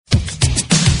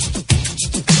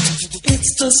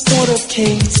the sport of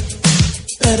kings,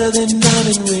 better than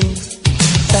diamond rings.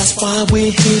 That's why we're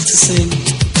here to sing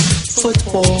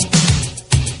football.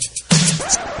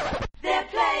 They're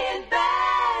playing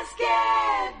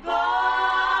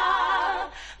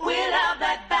basketball. We love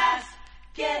that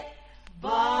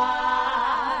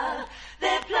basketball.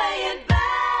 They're playing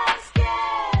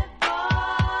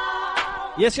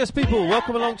basketball. Yes, people,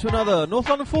 welcome along to another North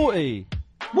London 40.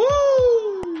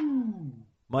 Woo!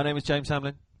 My name is James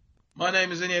Hamlin. My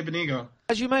name is Inye Benigo.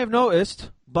 As you may have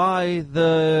noticed by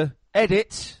the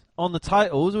edit on the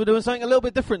titles, we're doing something a little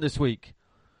bit different this week.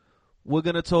 We're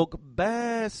going to talk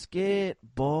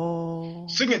basketball.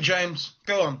 Sing it, James.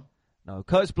 Go on. No,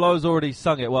 Curtis Blow's already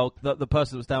sung it. Well, the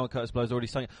person that was down with Curtis Blow's already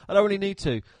sung it. I don't really need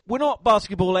to. We're not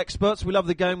basketball experts. We love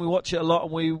the game. We watch it a lot,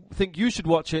 and we think you should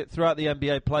watch it throughout the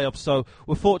NBA playoffs. So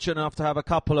we're fortunate enough to have a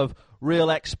couple of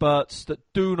real experts that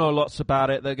do know lots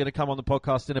about it. They're going to come on the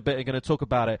podcast in a bit and going to talk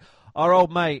about it. Our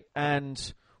old mate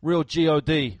and real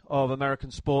GOD of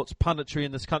American sports punditry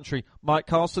in this country, Mike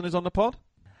Carlson, is on the pod.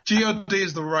 GOD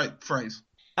is the right phrase.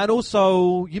 And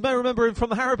also, you may remember him from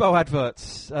the Haribo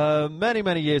adverts many,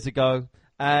 many years ago.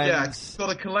 And yeah, I've got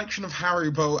a collection of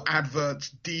Haribo adverts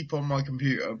deep on my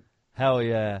computer. Hell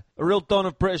yeah. A real don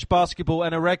of British basketball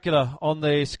and a regular on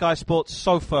the Sky Sports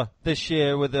sofa this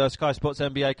year with the Sky Sports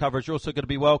NBA coverage. You're also going to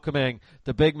be welcoming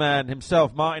the big man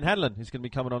himself, Martin Hanlon, who's going to be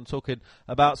coming on talking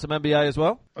about some NBA as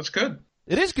well. That's good.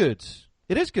 It is good.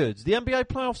 It is good. The NBA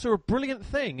playoffs are a brilliant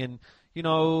thing, and you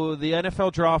know, the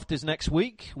NFL draft is next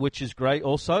week, which is great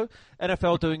also.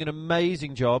 NFL doing an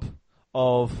amazing job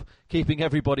of keeping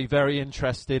everybody very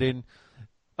interested in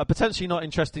a potentially not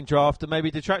interesting draft and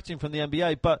maybe detracting from the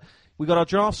NBA. But we got our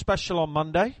draft special on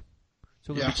Monday.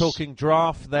 So we're going to be talking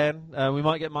draft then. We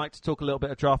might get Mike to talk a little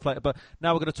bit of draft later. But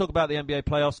now we're going to talk about the NBA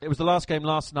playoffs. It was the last game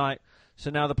last night.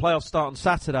 So now the playoffs start on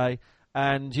Saturday.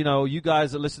 And, you know, you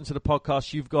guys that listen to the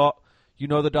podcast, you've got... You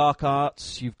know the dark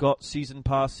arts, you've got season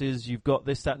passes, you've got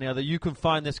this, that, and the other. You can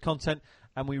find this content,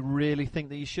 and we really think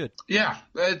that you should. Yeah,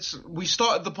 we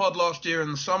started the pod last year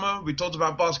in the summer. We talked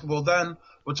about basketball then.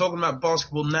 We're talking about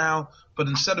basketball now. But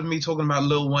instead of me talking about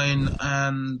Lil Wayne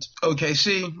and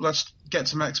OKC, let's get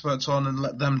some experts on and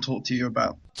let them talk to you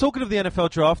about. Talking of the NFL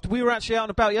draft, we were actually out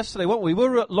and about yesterday, weren't we? We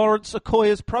were at Lawrence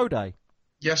Okoye's Pro Day.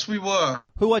 Yes, we were.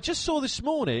 Who I just saw this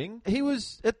morning. He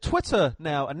was at Twitter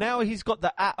now, and now he's got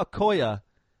the @Okoye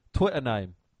Twitter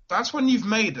name. That's when you've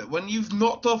made it. When you've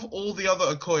knocked off all the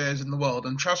other Okoyes in the world.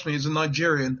 And trust me, as a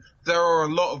Nigerian, there are a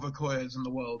lot of Okoyes in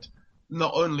the world.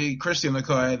 Not only Christian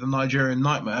Okoye, the Nigerian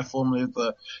nightmare, formerly of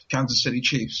the Kansas City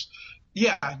Chiefs.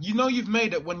 Yeah, you know you've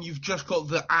made it when you've just got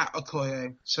the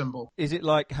 @Okoye symbol. Is it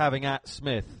like having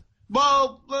 @Smith?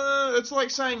 Well, it's like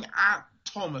saying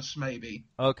 @Thomas, maybe.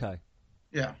 Okay.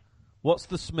 Yeah. What's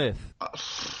the Smith?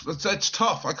 It's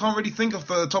tough. I can't really think off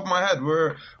the top of my head.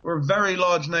 We're a very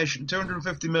large nation,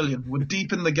 250 million. We're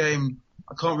deep in the game.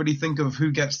 I can't really think of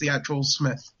who gets the actual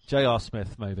Smith. J.R.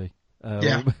 Smith, maybe.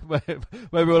 Yeah. Maybe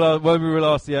we'll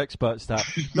ask the experts that.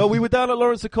 No, we were down at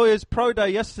Lawrence Okoye's Pro Day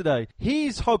yesterday.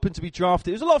 He's hoping to be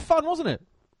drafted. It was a lot of fun, wasn't it?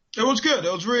 It was good.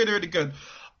 It was really, really good.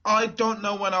 I don't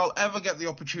know when I'll ever get the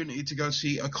opportunity to go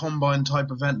see a Combine-type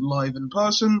event live in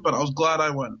person, but I was glad I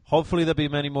went. Hopefully there'll be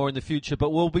many more in the future, but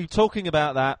we'll be talking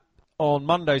about that on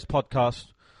Monday's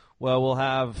podcast, where we'll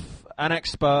have an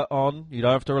expert on. You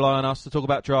don't have to rely on us to talk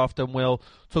about draft, and we'll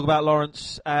talk about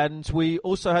Lawrence. And we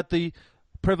also had the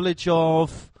privilege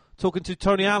of talking to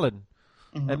Tony Allen,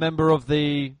 a member of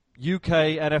the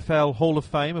UK NFL Hall of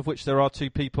Fame, of which there are two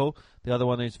people. The other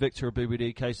one is Victor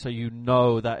Abubadike, so you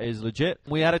know that is legit.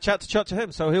 We had a chat to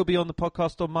him, so he'll be on the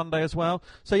podcast on Monday as well.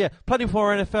 So yeah, plenty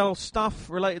more NFL stuff,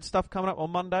 related stuff coming up on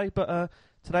Monday, but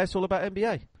today it's all about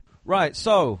NBA. Right,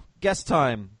 so guest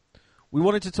time. We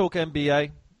wanted to talk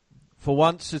NBA. For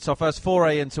once, it's our first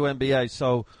foray into NBA,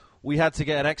 so we had to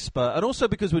get an expert. And also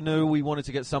because we knew we wanted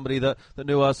to get somebody that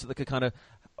knew us, that could kind of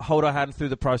hold our hand through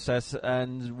the process,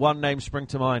 and one name sprang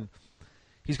to mind.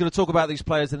 He's going to talk about these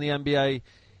players in the NBA.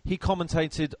 He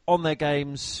commentated on their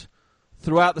games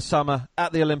throughout the summer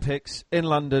at the Olympics in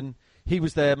London. He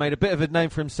was there, made a bit of a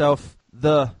name for himself.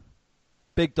 The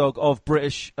big dog of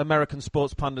British American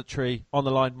sports punditry on the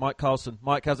line, Mike Carlson.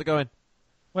 Mike, how's it going?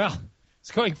 Well,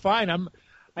 it's going fine.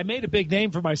 I made a big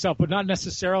name for myself, but not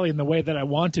necessarily in the way that I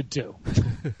wanted to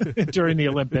during the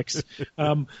Olympics.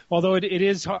 Although it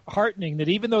is heartening that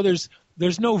even though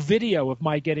there's no video of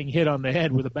my getting hit on the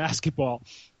head with a basketball,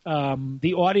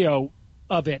 the audio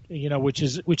of it,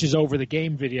 which is over the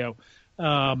game video,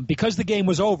 because the game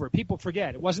was over. People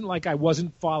forget. It wasn't like I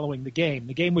wasn't following the game.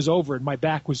 The game was over and my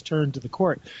back was turned to the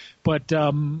court. But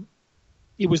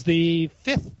it was the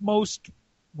fifth most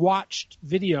watched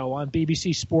video on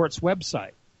BBC Sports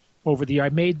website over the year. I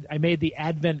made the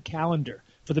advent calendar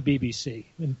for the BBC,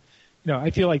 and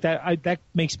I feel like that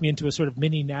makes me into a sort of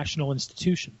mini national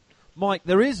institution. Mike,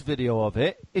 there is video of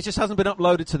it. It just hasn't been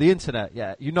uploaded to the internet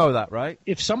yet. You know that, right?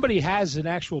 If somebody has an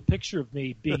actual picture of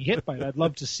me being hit by it, I'd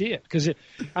love to see it, because it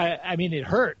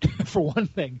hurt, for one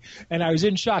thing, and I was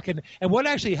in shock. And what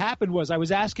actually happened was I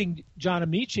was asking John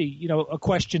Amici, a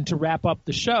question to wrap up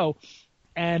the show,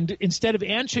 and instead of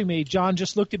answering me, John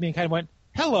just looked at me and kind of went,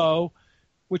 "Hello,"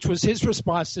 which was his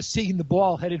response to seeing the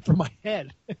ball headed for my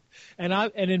head.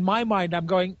 And in my mind, I'm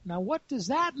going, now what does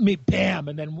that mean? Bam!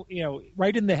 And then,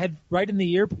 right in the head, right in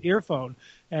the earphone.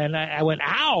 And I went,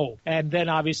 ow! And then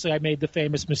obviously I made the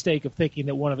famous mistake of thinking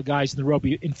that one of the guys in the row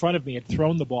in front of me had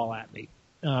thrown the ball at me.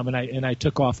 And I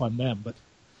took off on them. But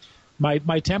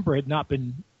my temper had not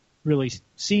been really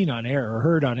seen on air or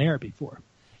heard on air before.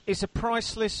 It's a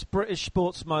priceless British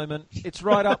sports moment. It's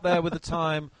right up there with the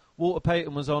time Walter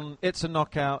Payton was on It's a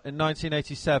Knockout in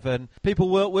 1987. People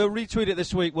will retweet it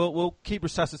this week. We'll keep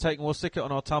resuscitating. We'll stick it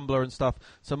on our Tumblr and stuff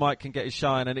so Mike can get his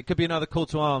shine. And it could be another call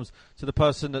to arms to the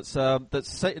person that's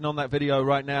sitting on that video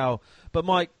right now. But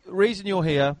Mike, reason you're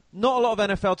here, not a lot of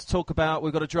NFL to talk about.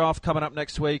 We've got a draft coming up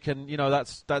next week, and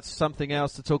that's something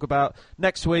else to talk about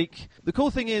next week. The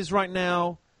cool thing is right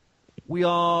now we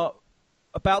are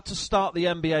about to start the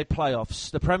NBA playoffs.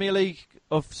 The Premier League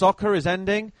of Soccer is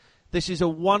ending. This is a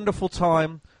wonderful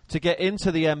time to get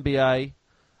into the NBA.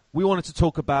 We wanted to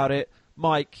talk about it.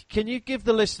 Mike, can you give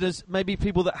the listeners, maybe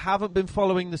people that haven't been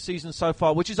following the season so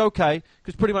far, which is okay,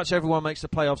 because pretty much everyone makes the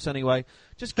playoffs anyway,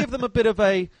 just give them a bit of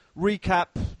a recap,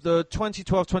 the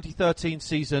 2012-2013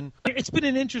 season. It's been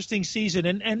an interesting season,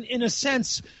 and in a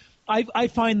sense, I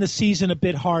find the season a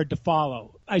bit hard to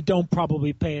follow. I don't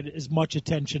probably pay it as much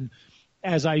attention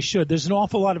as I should. There's an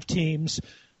awful lot of teams.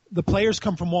 The players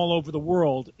come from all over the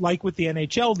world. Like with the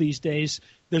NHL these days,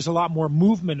 there's a lot more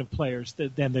movement of players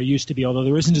than there used to be, although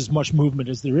there isn't as much movement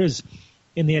as there is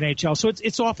in the NHL. So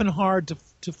it's often hard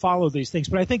to follow these things.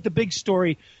 But I think the big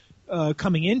story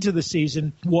coming into the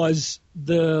season was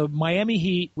the Miami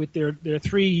Heat with their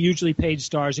three hugely paid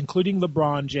stars, including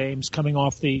LeBron James, coming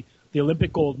off the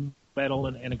Olympic gold medal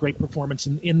and a great performance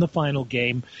in the final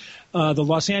game. The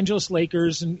Los Angeles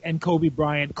Lakers and Kobe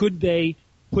Bryant, could they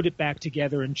put it back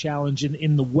together and challenge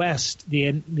in the West, the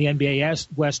NBA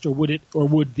West, or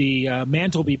would the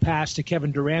mantle be passed to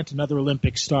Kevin Durant, another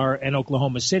Olympic star, and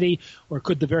Oklahoma City, or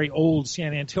could the very old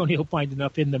San Antonio find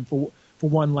enough in them for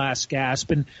one last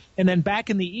gasp? And then back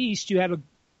in the East, you had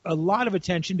a lot of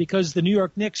attention because the New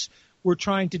York Knicks were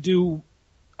trying to do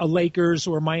a Lakers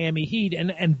or Miami Heat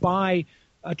and buy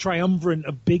a triumvirate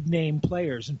of big name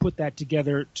players and put that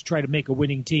together to try to make a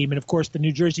winning team. And of course, the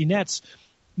New Jersey Nets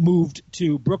moved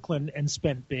to Brooklyn and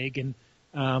spent big. And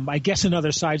I guess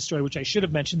another side story, which I should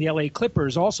have mentioned, the LA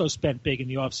Clippers also spent big in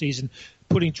the offseason,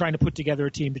 trying to put together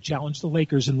a team to challenge the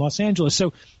Lakers in Los Angeles.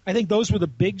 So I think those were the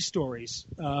big stories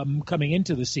coming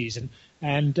into the season.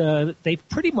 And they've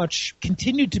pretty much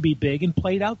continued to be big and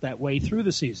played out that way through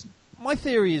the season. My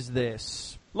theory is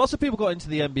this. Lots of people got into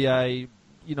the NBA,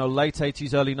 late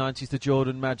 80s, early 90s, the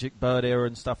Jordan, Magic, Bird era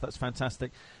and stuff. That's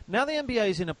fantastic. Now the NBA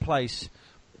is in a place,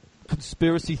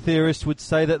 conspiracy theorists would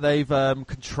say that they've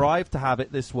contrived to have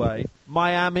it this way.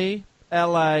 Miami,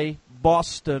 LA,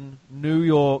 Boston, New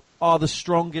York are the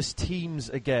strongest teams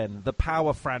again, the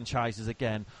power franchises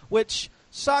again, which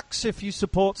sucks if you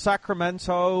support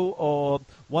Sacramento or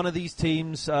one of these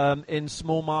teams in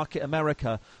small market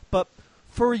America. But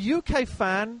for a UK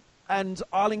fan, and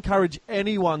I'll encourage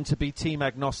anyone to be team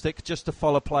agnostic, just to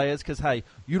follow players, because, hey,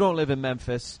 you don't live in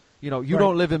Memphis, you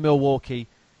don't live in Milwaukee.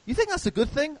 You think that's a good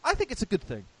thing? I think it's a good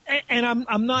thing. And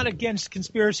I'm not against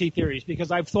conspiracy theories,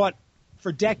 because I've thought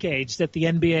for decades that the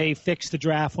NBA fixed the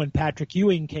draft when Patrick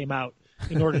Ewing came out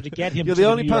in order to get him. You're to the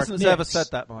only New York person that's Knicks. ever said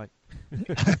that, Mike.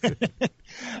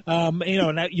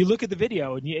 Now you look at the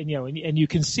video and you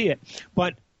can see it.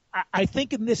 But I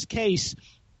think in this case,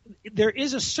 there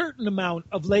is a certain amount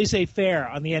of laissez-faire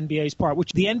on the NBA's part,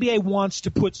 which the NBA wants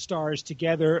to put stars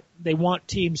together. They want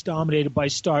teams dominated by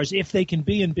stars. If they can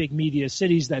be in big media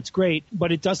cities, that's great.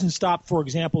 But it doesn't stop, for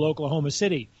example, Oklahoma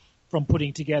City from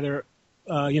putting together,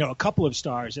 a couple of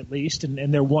stars at least,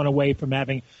 and they're one away from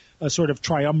having a sort of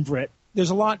triumvirate. There's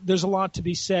a lot to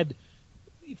be said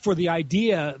for the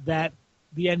idea that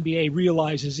the NBA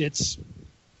realizes it's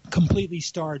completely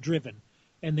star-driven.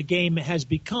 And the game has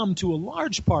become, to a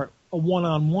large part, a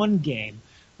one-on-one game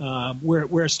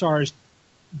where stars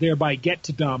thereby get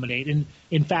to dominate. And,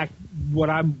 in fact, what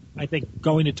I think,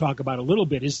 going to talk about a little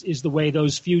bit is the way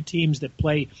those few teams that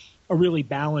play a really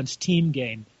balanced team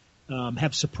game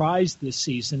have surprised this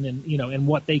season, and and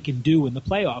what they can do in the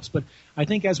playoffs. But I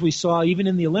think, as we saw even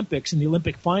in the Olympics, in the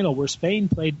Olympic final, where Spain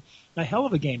played a hell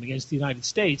of a game against the United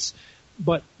States,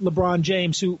 but LeBron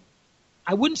James, who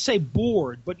I wouldn't say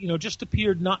bored, but just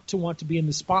appeared not to want to be in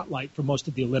the spotlight for most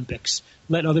of the Olympics,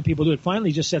 let other people do it,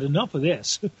 finally just said enough of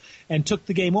this and took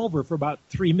the game over for about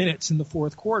 3 minutes in the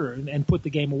fourth quarter and put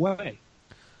the game away.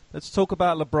 Let's talk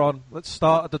about LeBron. Let's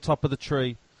start at the top of the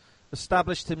tree.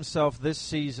 Established himself this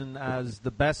season as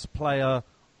the best player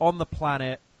on the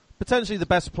planet, potentially the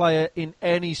best player in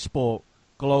any sport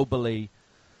globally.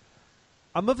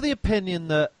 I'm of the opinion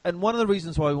that, and one of the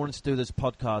reasons why we wanted to do this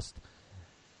podcast,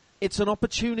 it's an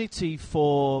opportunity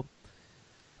for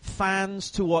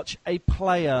fans to watch a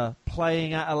player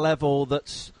playing at a level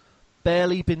that's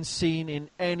barely been seen in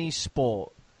any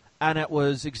sport. And it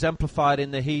was exemplified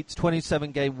in the Heat's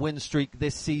 27-game win streak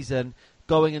this season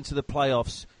going into the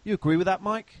playoffs. You agree with that,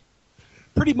 Mike?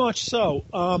 Pretty much so.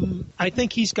 I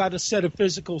think he's got a set of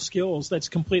physical skills that's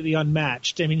completely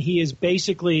unmatched. I mean, he is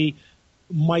basically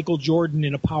Michael Jordan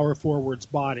in a power forward's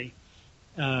body.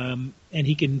 And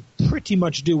he can pretty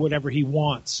much do whatever he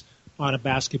wants on a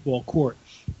basketball court.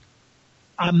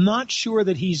 I'm not sure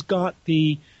that he's got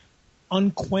the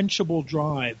unquenchable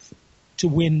drive to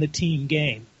win the team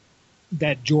game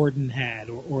that Jordan had,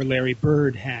 or Larry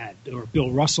Bird had, or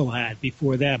Bill Russell had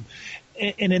before them.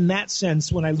 And in that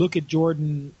sense, when I look at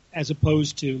Jordan as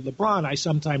opposed to LeBron, I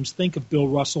sometimes think of Bill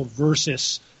Russell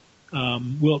versus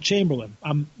Wilt Chamberlain.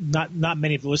 Not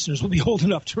many of the listeners will be old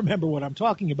enough to remember what I'm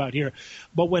talking about here.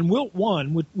 But when Wilt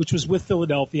won, which was with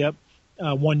Philadelphia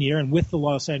 1 year, and with the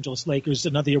Los Angeles Lakers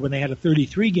another year when they had a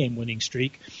 33-game winning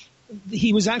streak,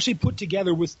 he was actually put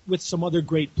together with some other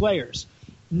great players.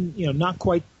 Not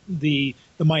quite the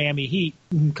Miami Heat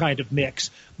kind of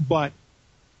mix, but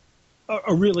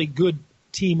a really good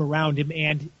team around him,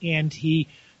 and he,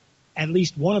 at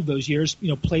least one of those years,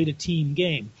 played a team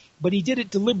game. But he did it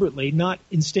deliberately, not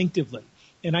instinctively.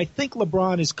 And I think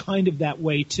LeBron is kind of that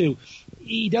way too.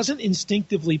 He doesn't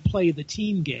instinctively play the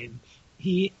team game.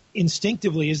 He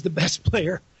instinctively is the best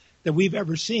player that we've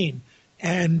ever seen.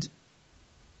 And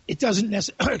it doesn't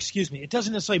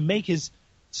necessarily make his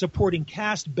supporting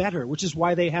cast better, which is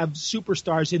why they have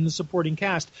superstars in the supporting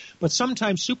cast. But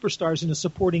sometimes superstars in a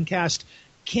supporting cast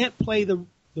can't play the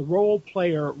role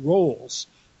player roles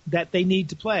that they need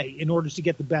to play in order to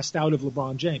get the best out of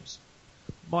LeBron James.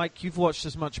 Mike, you've watched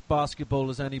as much basketball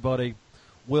as anybody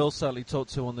will certainly talk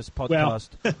to on this podcast.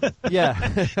 Well,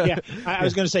 yeah. Yeah. I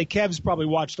was going to say Kev's probably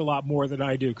watched a lot more than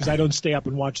I do, because I don't stay up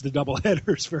and watch the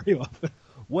doubleheaders very often.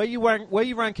 Where you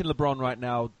ranking LeBron right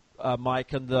now,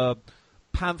 Mike, and the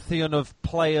pantheon of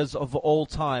players of all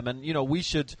time? And we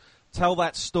should tell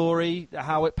that story,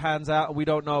 how it pans out. We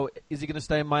don't know, is he going to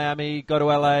stay in Miami, go to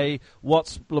LA,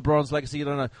 what's LeBron's legacy? You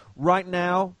don't know. Right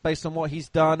now, based on what he's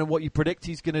done and what you predict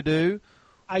he's going to do,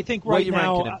 I think right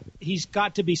now he's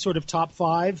got to be sort of top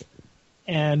 5.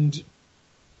 And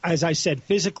as I said,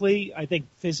 physically, I think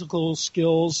physical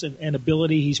skills and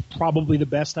ability, he's probably the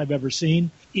best I've ever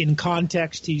seen. In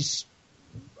context, he's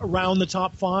around the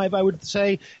top 5, I would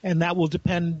say, and that will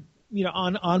depend,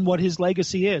 on what his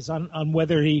legacy is, on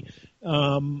whether he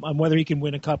can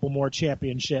win a couple more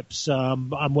championships,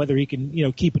 on whether he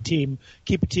can, keep a team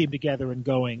together and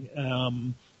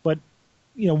going. But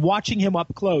watching him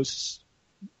up close,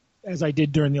 as I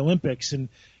did during the Olympics, and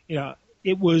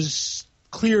it was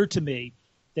clear to me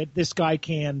that this guy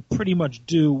can pretty much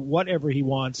do whatever he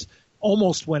wants,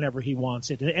 almost whenever he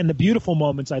wants it. And the beautiful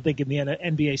moments, I think, in the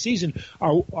NBA season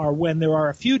are when there are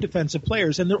a few defensive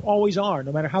players, and there always are,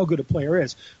 no matter how good a player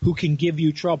is, who can give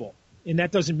you trouble. And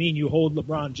that doesn't mean you hold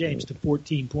LeBron James to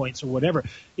 14 points or whatever.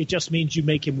 It just means you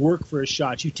make him work for his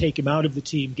shots. You take him out of the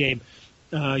team game.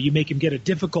 You make him get a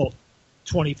difficult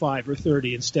 25 or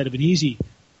 30 instead of an easy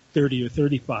 30 or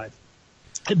 35.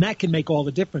 And that can make all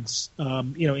the difference,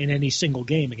 in any single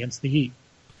game against the Heat.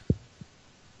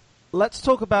 Let's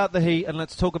talk about the Heat, and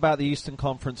let's talk about the Eastern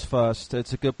Conference first.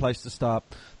 It's a good place to start.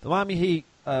 The Miami Heat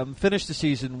finished the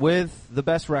season with the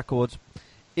best record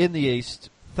in the East,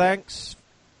 thanks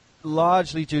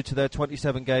largely due to their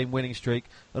 27-game winning streak,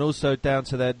 and also down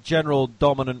to their general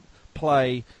dominant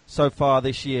play so far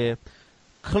this year.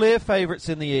 Clear favourites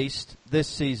in the East this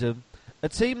season. A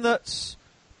team that's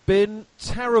been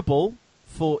terrible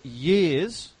for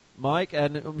years, Mike,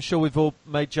 and I'm sure we've all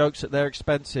made jokes at their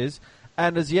expenses,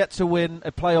 and has yet to win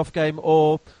a playoff game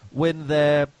or win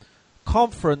their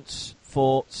conference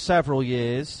for several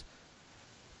years.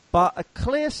 But a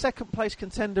clear second-place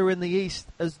contender in the East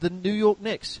as the New York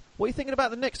Knicks. What are you thinking about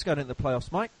the Knicks going into the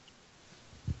playoffs, Mike?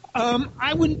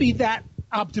 I wouldn't be that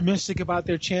optimistic about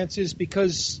their chances,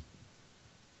 because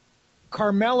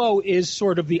Carmelo is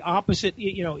sort of the opposite.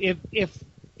 You know,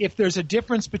 if there's a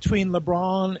difference between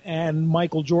LeBron and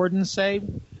Michael Jordan, say,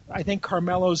 I think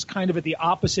Carmelo's kind of at the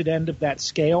opposite end of that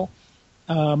scale.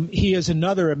 He is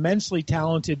another immensely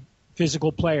talented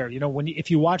physical player. You know,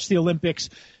 if you watch the Olympics,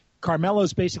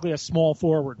 Carmelo's basically a small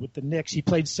forward with the Knicks. He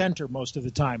played center most of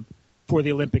the time for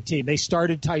the Olympic team. They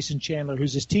started Tyson Chandler,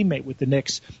 who's his teammate with the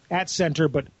Knicks, at center,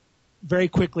 but very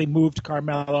quickly moved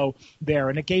Carmelo there,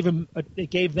 and it gave them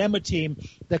a team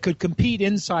that could compete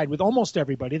inside with almost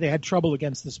everybody. They had trouble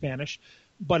against the Spanish,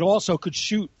 but also could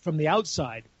shoot from the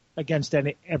outside against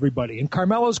everybody. And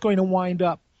Carmelo's going to wind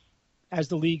up as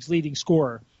the league's leading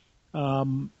scorer.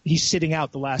 He's sitting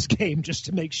out the last game just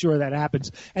to make sure that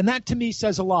happens. And that, to me,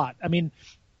 says a lot. I mean,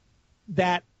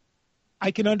 that I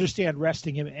can understand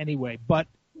resting him anyway, but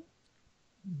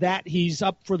that he's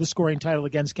up for the scoring title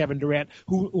against Kevin Durant,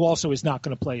 who also is not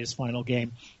going to play his final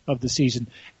game of the season,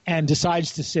 and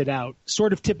decides to sit out,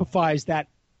 sort of typifies that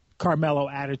Carmelo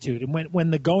attitude. And when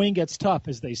the going gets tough,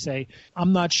 as they say,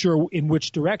 I'm not sure in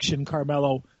which direction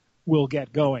Carmelo will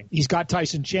get going. He's got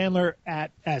Tyson Chandler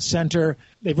at center.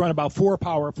 They've run about 4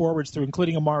 power forwards through,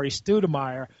 including Amari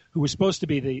Stoudemire, who was supposed to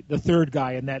be the third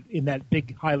guy in that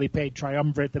big, highly paid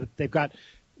triumvirate. That they've got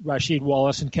Rasheed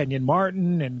Wallace and Kenyon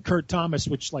Martin and Kurt Thomas,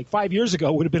 which like 5 years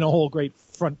ago would have been a whole great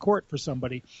front court for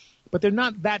somebody. But they're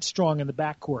not that strong in the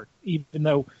backcourt, even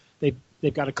though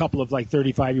they've got a couple of like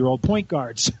 35-year-old point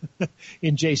guards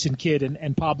in Jason Kidd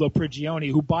and Pablo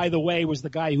Prigioni, who, by the way, was the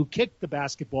guy who kicked the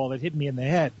basketball that hit me in the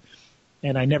head.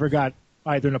 And I never got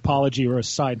either an apology or a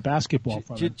signed basketball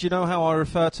from him. Do you know how I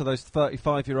refer to those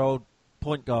 35-year-old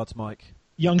point guards, Mike?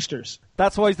 Youngsters.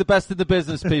 That's why he's the best in the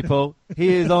business, people. He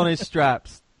is on his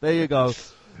straps. There you go.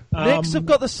 Knicks have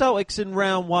got the Celtics in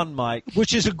round 1, Mike,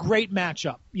 which is a great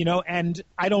matchup, you know. And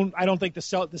I don't think the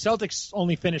Celtics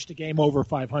only finished a game over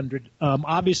 500.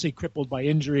 Obviously crippled by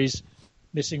injuries,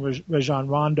 missing Rajon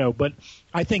Rondo, but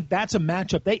I think that's a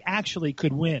matchup they actually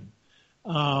could win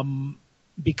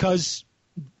because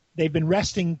they've been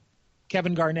resting.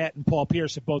 Kevin Garnett and Paul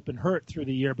Pierce have both been hurt through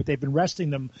the year, but they've been resting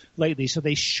them lately, so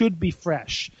they should be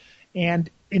fresh. And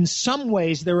in some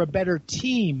ways, they're a better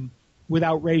team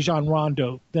without Rajon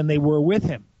Rondo than they were with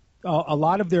him. A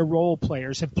lot of their role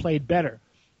players have played better.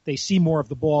 They see more of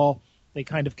the ball. They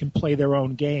kind of can play their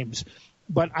own games.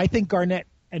 But I think Garnett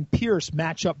and Pierce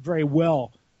match up very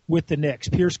well with the Knicks.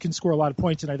 Pierce can score a lot of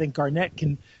points, and I think Garnett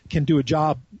can do a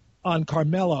job on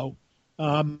Carmelo.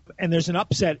 And there's an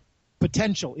upset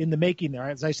potential in the making there.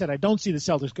 As I said, I don't see the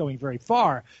Celtics going very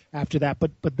far after that,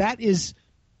 but that is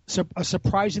a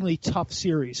surprisingly tough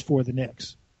series for the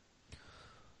Knicks.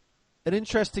 An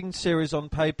interesting series on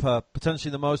paper,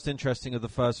 potentially the most interesting of the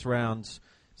first rounds,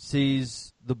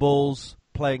 sees the Bulls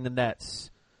playing the Nets.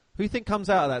 Who do you think comes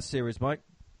out of that series, Mike?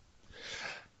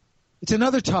 It's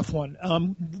another tough one.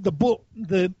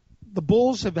 The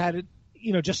Bulls have had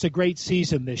just a great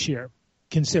season this year,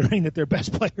 considering that their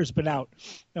best player's been out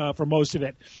for most of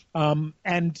it.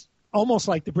 And almost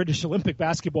like the British Olympic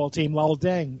basketball team, Luol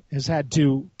Deng has had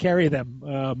to carry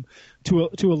them to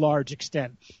a large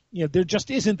extent. You know, there just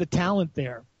isn't the talent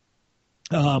there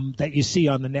that you see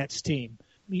on the Nets team.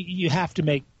 You have to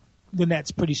make the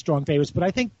Nets pretty strong favorites. But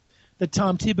I think that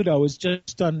Tom Thibodeau has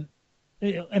just done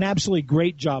an absolutely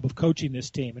great job of coaching this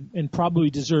team and probably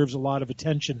deserves a lot of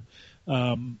attention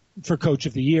for Coach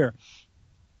of the Year.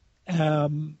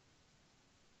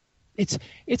 It's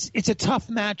a tough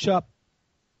matchup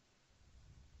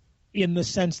in the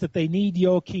sense that they need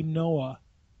Joakim Noah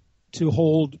to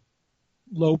hold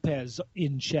Lopez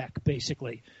in check,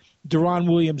 basically. Deron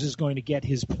Williams is going to get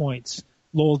his points.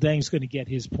 Luol Deng's going to get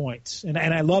his points. And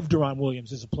I love Deron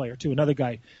Williams as a player, too, another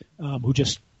guy who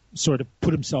just sort of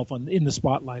put himself in the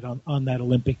spotlight on that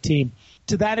Olympic team.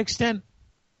 To that extent,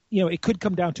 you know, it could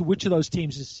come down to which of those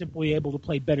teams is simply able to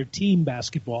play better team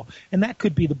basketball, and that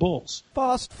could be the Bulls.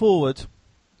 Fast forward,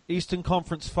 Eastern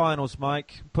Conference Finals,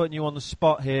 Mike, putting you on the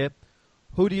spot here.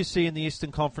 Who do you see in the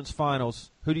Eastern Conference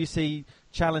Finals? Who do you see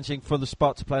challenging for the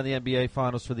spot to play in the NBA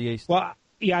Finals for the East? Well,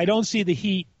 yeah, I don't see the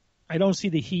Heat. I don't see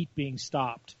the Heat being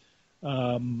stopped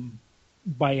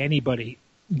by anybody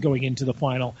going into the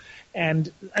final.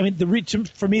 And I mean,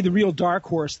 for me, the real dark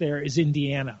horse there is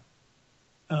Indiana,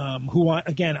 who,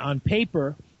 again, on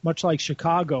paper, much like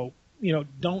Chicago, you know,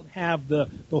 don't have the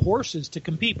horses to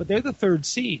compete, but they're the third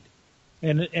seed,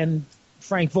 and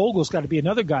Frank Vogel's got to be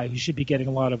another guy who should be getting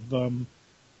a lot of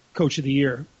Coach of the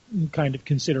Year kind of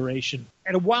consideration.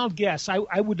 At a wild guess,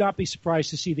 I would not be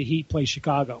surprised to see the Heat play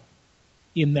Chicago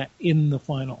in the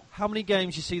final. How many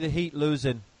games you see the Heat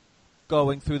losing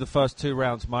going through the first 2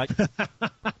 rounds, Mike.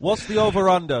 What's the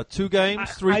over-under? 2 games?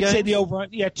 3 games? I'd say the over.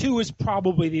 Yeah, 2 is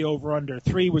probably the over-under.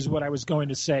 3 was what I was going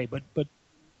to say, but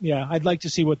yeah, I'd like to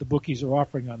see what the bookies are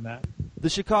offering on that. The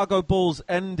Chicago Bulls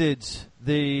ended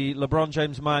the LeBron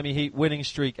James Miami Heat winning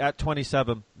streak at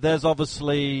 27. There's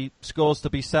obviously scores to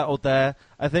be settled there.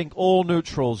 I think all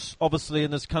neutrals, obviously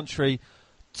in this country,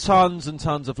 tons and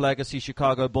tons of legacy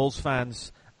Chicago Bulls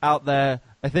fans out there.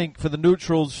 I think for the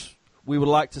neutrals, we would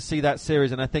like to see that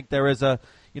series, and I think there is a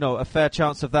fair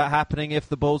chance of that happening if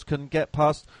the Bulls can get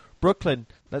past Brooklyn.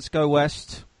 Let's go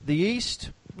west. The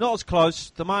East, not as close.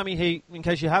 The Miami Heat, in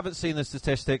case you haven't seen the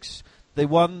statistics, they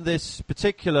won this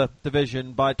particular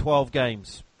division by 12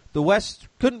 games. The West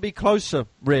couldn't be closer,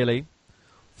 really.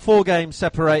 4 games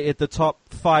separated the top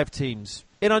 5 teams.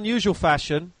 In unusual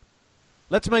fashion,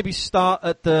 let's maybe start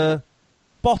at the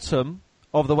bottom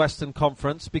of the Western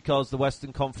Conference, because the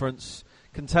Western Conference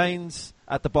contains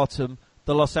at the bottom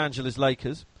the Los Angeles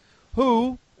Lakers,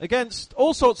 who, against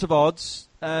all sorts of odds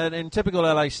and in typical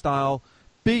LA style,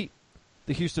 beat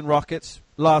the Houston Rockets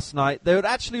last night. They had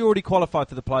actually already qualified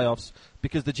for the playoffs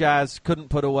because the Jazz couldn't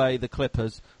put away the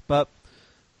Clippers. But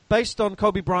based on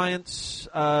Kobe Bryant's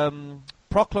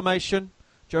proclamation,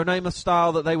 Joe Namath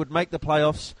style, that they would make the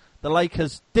playoffs, the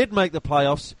Lakers did make the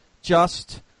playoffs.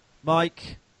 Just,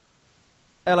 Mike,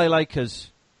 LA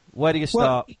Lakers, where do you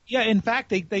start? Well, yeah, in fact,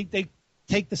 they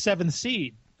take the 7th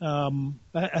seed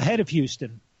ahead of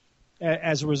Houston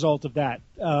as a result of that.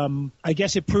 I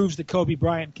guess it proves that Kobe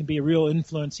Bryant can be a real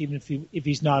influence even if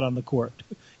he's not on the court.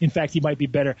 In fact, he might be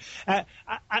better.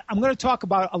 I'm going to talk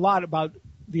a lot about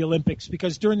the Olympics,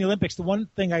 because during the Olympics, the one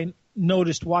thing I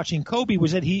noticed watching Kobe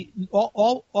was that he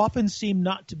often seemed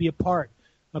not to be a part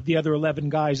of the other 11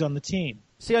 guys on the team.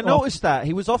 See, I noticed that.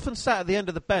 He was often sat at the end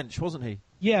of the bench, wasn't he?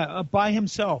 Yeah, by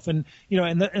himself. And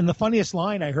and the funniest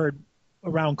line I heard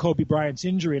around Kobe Bryant's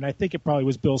injury, and I think it probably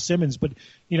was Bill Simmons, but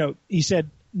he said,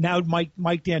 now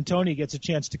Mike D'Antoni gets a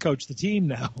chance to coach the team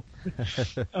now.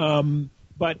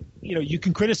 But you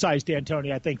can criticize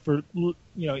D'Antoni, I think, for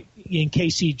in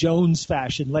Casey Jones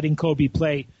fashion, letting Kobe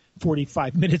play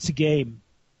 45 minutes a game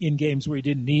in games where he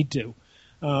didn't need to.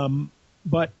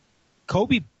 But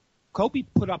Kobe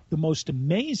put up the most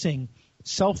amazing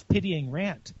self-pitying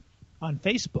rant on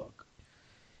Facebook.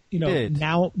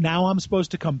 Now I'm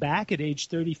supposed to come back at age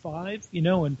 35,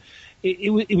 and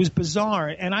it was bizarre.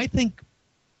 And I think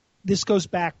this goes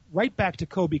right back to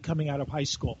Kobe coming out of high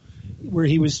school, where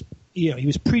he was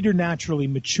preternaturally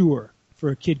mature for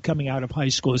a kid coming out of high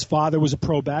school. His father was a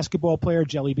pro basketball player,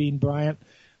 Jelly Bean Bryant.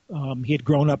 He had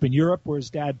grown up in Europe where his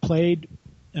dad played.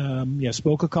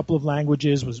 Spoke a couple of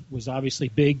languages, was obviously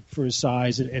big for his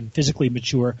size and physically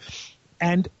mature.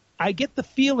 And I get the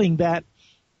feeling that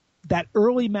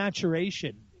early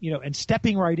maturation, and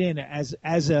stepping right in as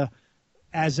a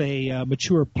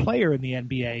mature player in the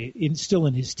NBA, still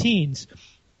in his teens,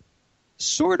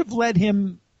 sort of led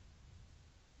him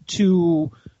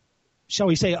to, shall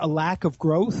we say, a lack of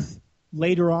growth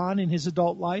later on in his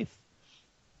adult life.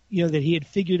 That he had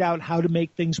figured out how to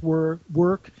make things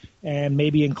work and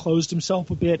maybe enclosed himself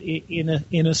a bit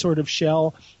in a sort of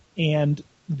shell, and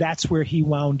that's where he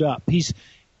wound up. He's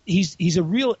a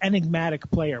real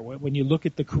enigmatic player when you look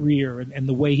at the career and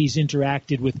the way he's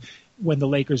interacted with when the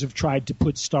Lakers have tried to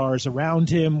put stars around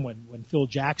him, when Phil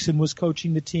Jackson was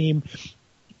coaching the team.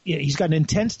 He's got an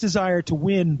intense desire to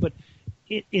win, but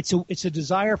it's a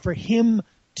desire for him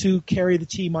to carry the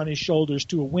team on his shoulders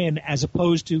to a win, as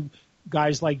opposed to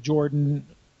guys like Jordan,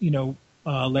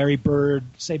 Larry Bird,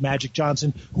 say Magic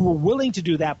Johnson, who were willing to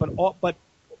do that, but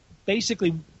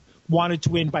basically wanted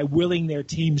to win by willing their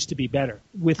teams to be better.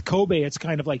 With Kobe, it's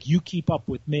kind of like, you keep up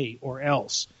with me or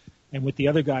else. And with the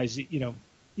other guys,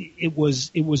 it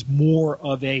was more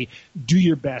of a do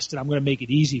your best, and I'm going to make it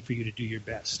easy for you to do your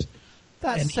best.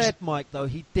 That said, Mike, though,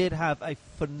 he did have a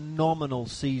phenomenal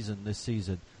season this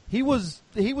season. He was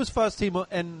first team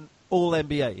in All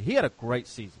NBA. He had a great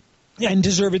season. Yeah, and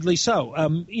deservedly so.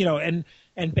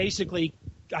 And basically,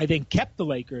 I think kept the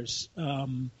Lakers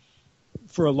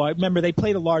for a lot. Remember, they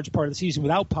played a large part of the season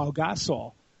without Pau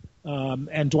Gasol,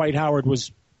 and Dwight Howard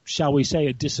was, shall we say,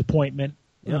 a disappointment.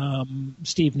 Yep.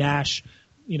 Steve Nash,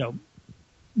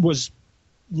 was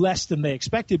less than they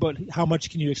expected, but how much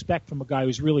can you expect from a guy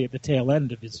who's really at the tail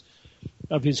end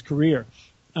of his career?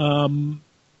 And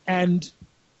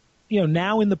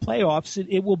now in the playoffs,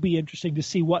 it will be interesting to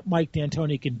see what Mike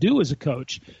D'Antoni can do as a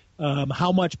coach.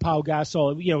 How much Pau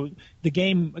Gasol, the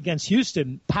game against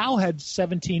Houston, Pau had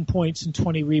 17 points and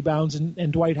 20 rebounds,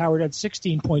 and Dwight Howard had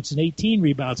 16 points and 18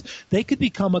 rebounds. They could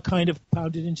become a kind of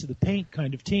pounded into the paint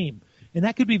kind of team, and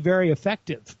that could be very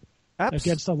effective.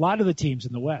 against a lot of the teams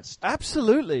in the West.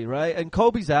 Absolutely, right? And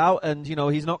Kobe's out, and,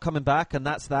 he's not coming back, and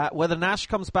that's that. Whether Nash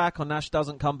comes back or Nash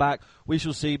doesn't come back, we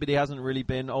shall see, but he hasn't really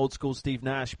been old-school Steve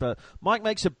Nash. But Mike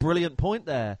makes a brilliant point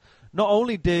there. Not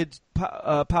only did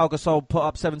Pau Gasol put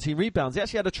up 17 rebounds, he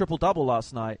actually had a triple-double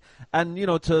last night. And,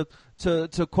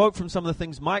 to quote from some of the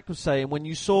things Mike was saying, when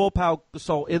you saw Pau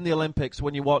Gasol in the Olympics,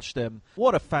 when you watched him,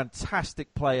 what a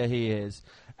fantastic player he is.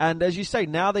 And as you say,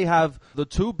 now they have the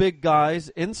two big guys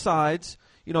inside.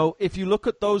 If you look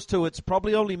at those two, it's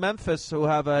probably only Memphis who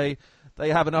have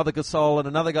another Gasol and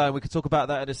another guy, and we could talk about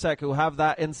that in a sec, who have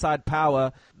that inside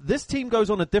power. This team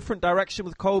goes on a different direction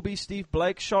with Kobe. Steve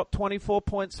Blake shot 24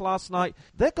 points last night.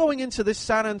 They're going into this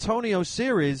San Antonio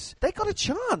series. They got a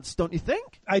chance, don't you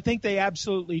think? I think they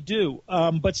absolutely do.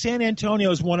 But San Antonio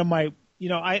is one of my,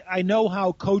 I know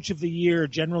how Coach of the Year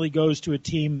generally goes to a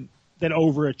team that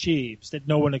overachieves, that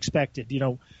no one expected,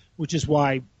 which is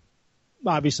why,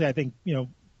 obviously, I think,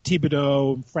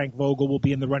 Thibodeau and Frank Vogel will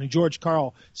be in the running. George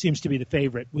Karl seems to be the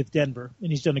favorite with Denver,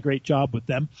 and he's done a great job with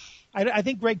them. I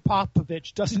think Greg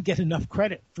Popovich doesn't get enough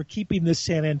credit for keeping this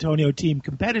San Antonio team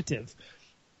competitive,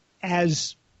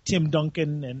 as Tim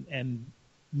Duncan and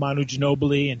Manu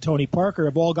Ginobili and Tony Parker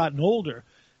have all gotten older,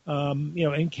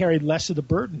 and carried less of the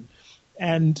burden.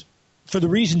 And for the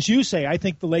reasons you say, I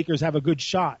think the Lakers have a good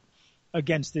shot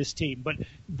against this team, but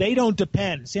they don't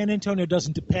depend. San Antonio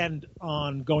doesn't depend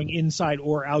on going inside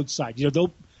or outside.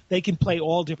 They can play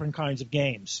all different kinds of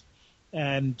games,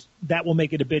 and that will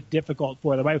make it a bit difficult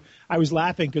for them. I was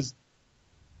laughing because,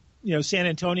 San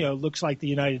Antonio looks like the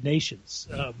United Nations.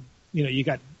 You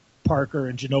got Parker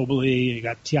and Ginobili, you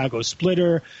got Thiago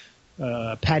Splitter,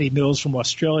 Patty Mills from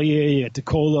Australia, you got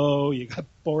DeColo, you got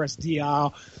Boris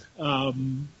Diaw.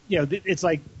 It's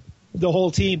like the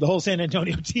whole San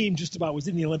Antonio team just about was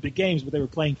in the Olympic Games, but they were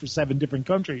playing for 7 different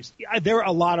countries. They're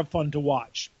a lot of fun to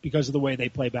watch because of the way they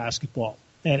play basketball.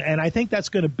 And I think that's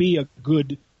going to be a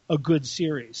good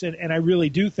series. And I really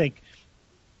do think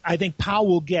Powell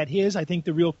will get his. I think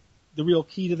the real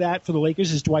key to that for the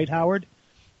Lakers is Dwight Howard.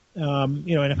 And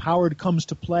if Howard comes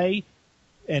to play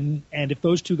and if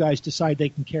those two guys decide they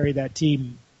can carry that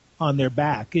team on their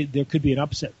back, there could be an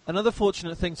upset. Another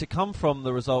fortunate thing to come from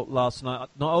the result last night,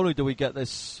 not only do we get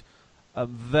this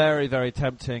very, very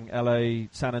tempting LA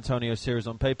San Antonio series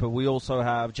on paper, we also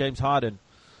have James Harden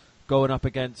going up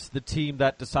against the team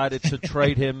that decided to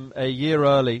trade him a year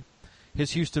early. His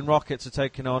Houston Rockets are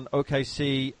taking on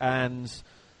OKC and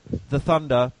the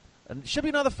Thunder. And it should be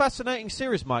another fascinating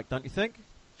series, Mike, don't you think?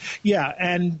 Yeah,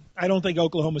 and I don't think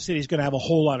Oklahoma City is going to have a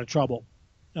whole lot of trouble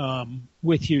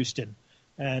with Houston.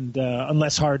 And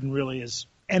unless Harden really is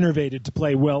enervated to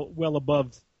play well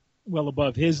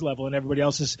above his level and everybody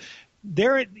else's,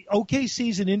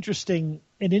 OKC's an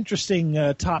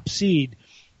interesting top seed.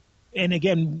 And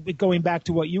again, going back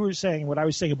to what you were saying, what I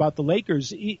was saying about the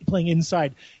Lakers playing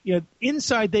inside,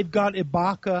 inside they've got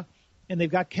Ibaka and they've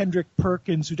got Kendrick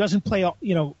Perkins, who doesn't play a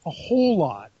whole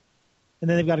lot, and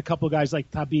then they've got a couple of guys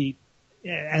like Tabi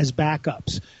as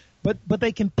backups. But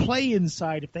they can play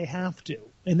inside if they have to.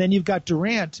 And then you've got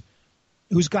Durant,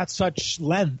 who's got such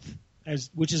length,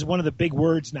 which is one of the big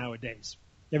words nowadays.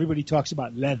 Everybody talks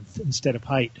about length instead of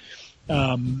height.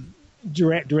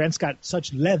 Durant's got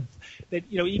such length that,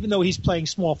 even though he's playing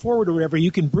small forward or whatever,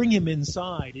 you can bring him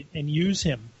inside and use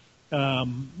him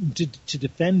to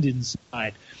defend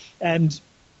inside. And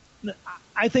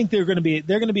I think they're going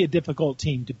to be a difficult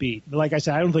team to beat. Like I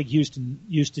said, I don't think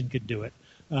Houston could do it.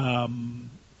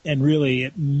 And really,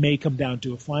 it may come down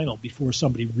to a final before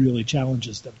somebody really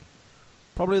challenges them.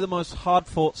 Probably the most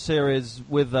hard-fought series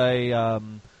with a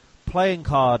playing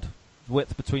card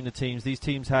width between the teams. These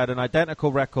teams had an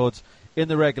identical record in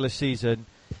the regular season,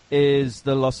 is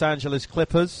the Los Angeles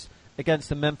Clippers against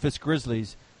the Memphis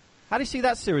Grizzlies. How do you see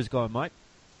that series going, Mike?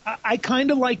 I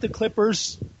kind of like the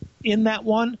Clippers in that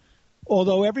one,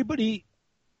 although everybody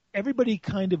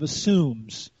kind of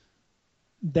assumes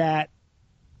that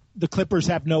the Clippers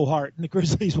have no heart, and the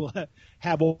Grizzlies will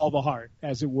have all the heart,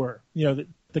 as it were.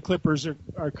 The Clippers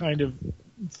are kind of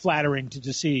flattering to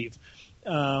deceive,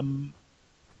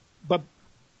 but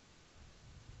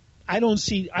I don't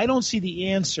see the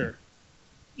answer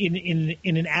in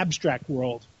an abstract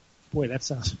world. Boy, that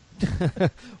sounds.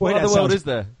 What other world is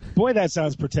there? Boy, that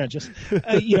sounds pretentious.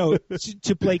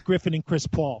 To Blake Griffin and Chris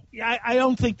Paul. I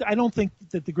don't think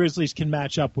that the Grizzlies can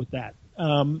match up with that.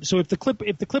 So if the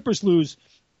Clippers lose,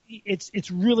 it's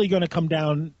really going to come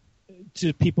down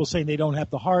to people saying they don't have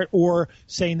the heart or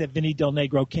saying that Vinny Del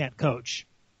Negro can't coach.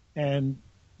 And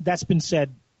that's been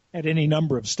said at any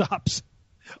number of stops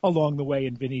along the way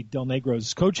in Vinny Del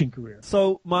Negro's coaching career.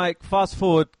 So, Mike, fast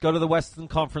forward, go to the Western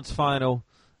Conference Final.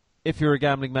 if you're a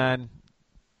gambling man,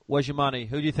 where's your money?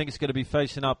 Who do you think is going to be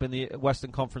facing up in the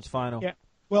Western Conference Final? Yeah.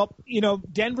 Well,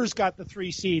 Denver's got the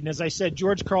 3 seed, and as I said,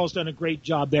 George Karl's done a great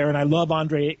job there, and I love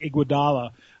Andre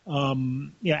Iguodala,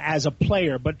 as a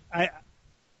player. But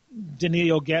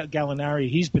Danilo Gallinari,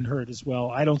 he's been hurt as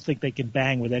well. I don't think they can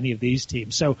bang with any of these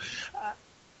teams. So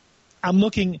I'm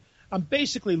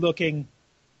basically looking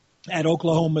at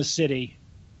Oklahoma City,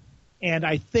 and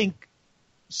I think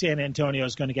San Antonio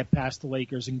is going to get past the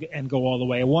Lakers and go all the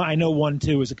way. I know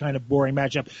 1-2 is a kind of boring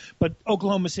matchup, but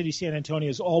Oklahoma City San Antonio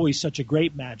is always such a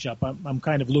great matchup. I'm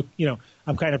kind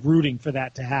of rooting for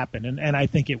that to happen, and I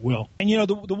think it will. And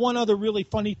the one other really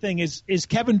funny thing is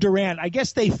Kevin Durant. I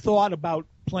guess they thought about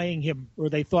playing him, or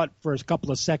they thought for a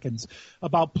couple of seconds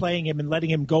about playing him and letting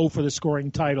him go for the scoring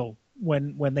title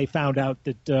when they found out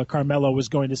that Carmelo was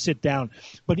going to sit down,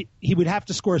 but he would have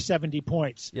to score 70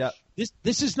 points. Yeah.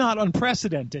 This is not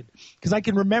unprecedented, because I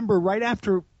can remember right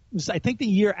after, I think the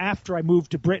year after I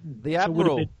moved to Britain, the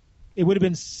Admiral. It would have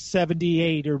been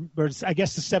 78 or I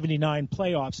guess the 79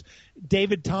 playoffs.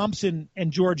 David Thompson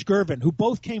and George Gervin, who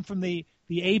both came from the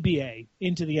ABA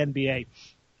into the NBA,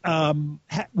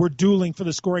 were dueling for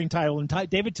the scoring title, and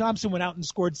David Thompson went out and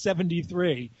scored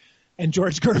 73. And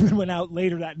George Gervin went out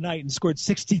later that night and scored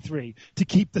 63 to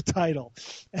keep the title.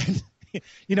 And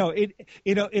in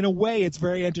a way, it's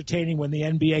very entertaining when the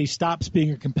NBA stops being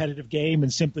a competitive game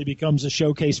and simply becomes a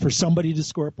showcase for somebody to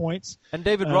score points. And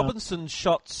David Robinson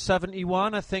shot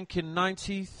 71, I think, in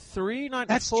 93, 94.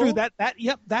 That's true.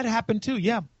 That happened too.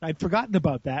 Yeah, I'd forgotten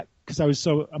about that because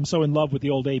I'm so in love with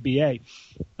the old ABA.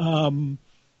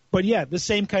 But yeah, the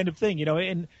same kind of thing,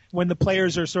 and when the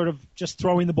players are sort of just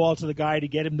throwing the ball to the guy to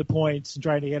get him the points and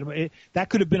trying to get him, that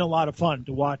could have been a lot of fun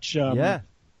to watch.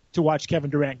 To watch Kevin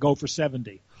Durant go for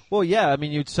 70. Well, yeah, I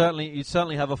mean, you'd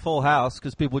certainly have a full house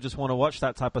because people just want to watch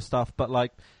that type of stuff. But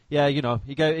he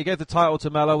gave the title to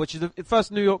Melo, which is the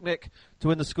first New York Knick to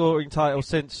win the scoring title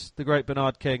since the great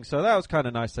Bernard King. So that was kind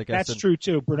of nice, I guess. That's true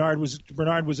too. Bernard was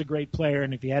a great player,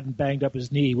 and if he hadn't banged up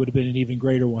his knee, he would have been an even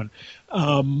greater one.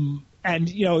 And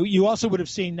you also would have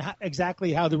seen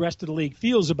exactly how the rest of the league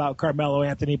feels about Carmelo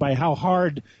Anthony by how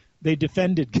hard they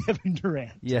defended Kevin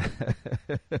Durant. Yeah.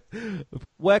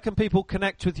 Where can people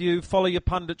connect with you, follow your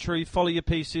punditry, follow your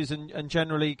pieces, and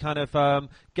generally kind of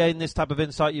gain this type of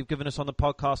insight you've given us on the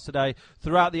podcast today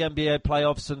throughout the NBA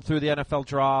playoffs and through the NFL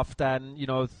draft and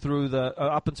through the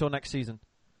up until next season?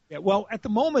 Yeah, well, at the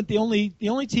moment, the only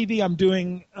TV I'm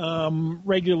doing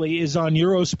regularly is on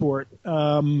Eurosport,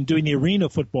 doing the Arena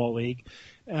Football League.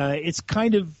 It's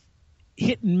kind of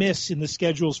hit and miss in the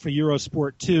schedules for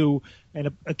Eurosport 2,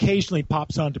 and occasionally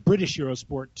pops onto British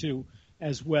Eurosport 2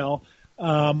 as well.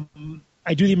 I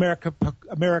do the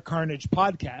Americarnage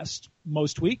podcast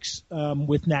most weeks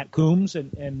with Nat Coombs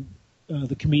and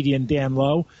the comedian Dan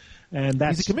Lowe. And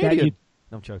that's He's a comedian.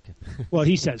 No, I'm joking. Well,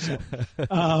 he says so.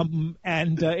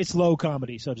 And it's low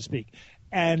comedy, so to speak.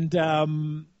 And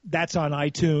that's on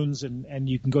iTunes, and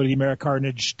you can go to the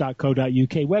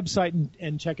americarnage.co.uk website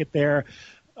and check it there.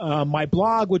 My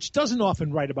blog, which doesn't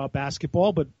often write about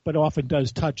basketball, but often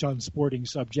does touch on sporting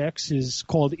subjects, is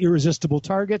called Irresistible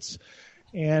Targets.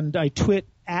 And I twit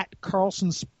at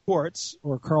Carlson Sports,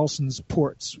 or Carlson's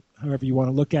Ports, however you want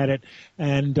to look at it.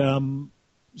 And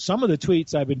some of the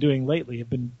tweets I've been doing lately have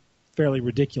been fairly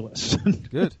ridiculous.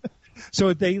 Good.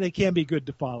 So they can be good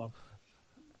to follow.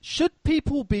 Should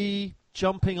people be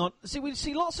jumping on? We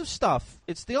see lots of stuff.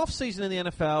 It's the off season in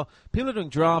the NFL. People are doing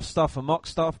draft stuff and mock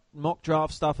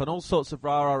draft stuff, and all sorts of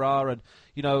rah, and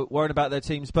worrying about their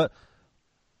teams. But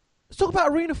let's talk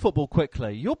about arena football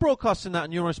quickly. You're broadcasting that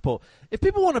on Eurosport. If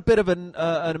people want a bit of an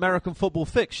American football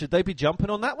fix, should they be jumping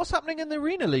on that? What's happening in the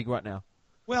Arena League right now?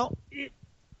 Well, it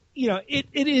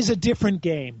is a different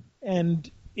game, and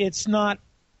it's not.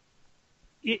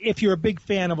 If you're a big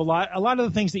fan of a lot of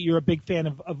the things that you're a big fan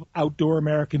of outdoor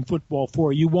American football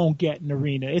for, you won't get in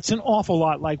arena. It's an awful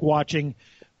lot like watching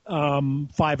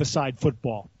five-a-side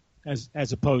football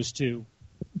as opposed to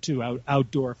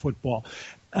outdoor football.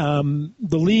 The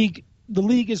league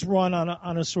is run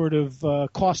on a sort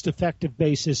of cost-effective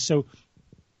basis, so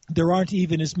there aren't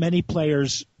even as many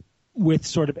players with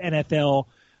sort of NFL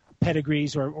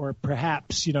pedigrees or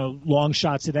perhaps long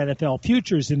shots at NFL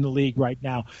futures in the league right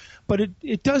now, but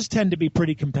it does tend to be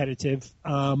pretty competitive.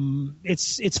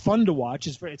 It's fun to watch.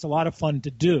 It's a lot of fun to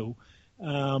do,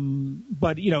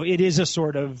 but it is a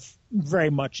sort of very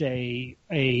much a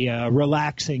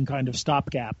relaxing kind of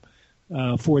stopgap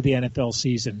for the NFL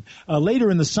season. Later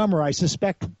in the summer, I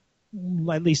suspect,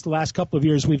 at least the last couple of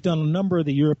years, we've done a number of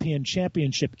the European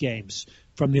Championship games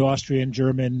from the Austrian,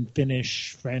 German,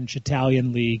 Finnish, French,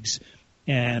 Italian leagues,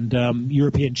 and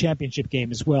European Championship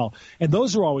game as well. And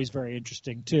those are always very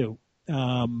interesting too.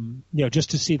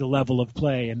 Just to see the level of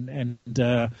play, and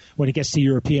when it gets to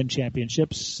European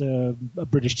Championships, a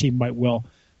British team might well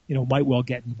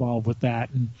get involved with that.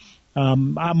 And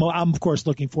I'm of course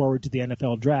looking forward to the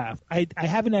NFL draft. I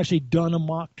haven't actually done a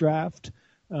mock draft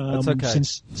That's okay.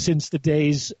 since the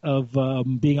days of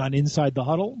being on Inside the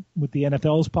Huddle with the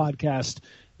NFL's podcast,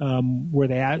 where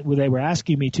they were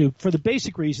asking me to, for the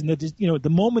basic reason that the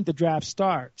moment the draft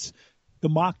starts, the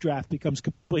mock draft becomes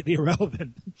completely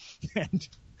irrelevant. And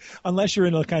unless you're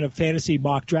in a kind of fantasy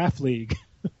mock draft league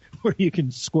where you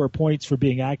can score points for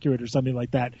being accurate or something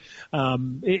like that,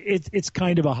 it's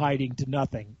kind of a hiding to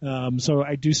nothing. So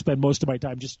I do spend most of my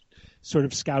time just sort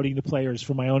of scouting the players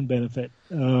for my own benefit,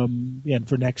 and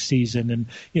for next season.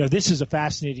 And, this is a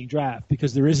fascinating draft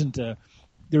because there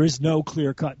is no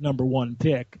clear-cut number one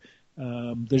pick.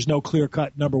 There's no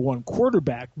clear-cut number one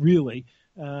quarterback, really.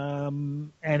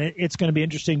 And it's going to be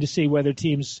interesting to see whether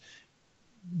teams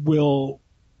will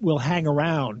hang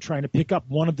around trying to pick up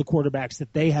one of the quarterbacks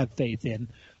that they have faith in,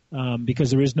 because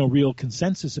there is no real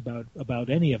consensus about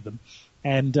any of them.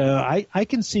 And I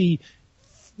can see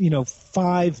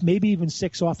 5, maybe even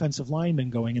 6 offensive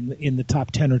linemen going in the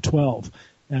top 10 or 12,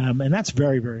 and that's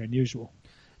very, very unusual.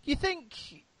 You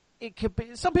think it could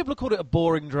be? Some people have called it a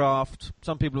boring draft.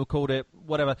 Some people have called it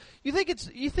whatever. You think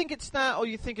it's that, or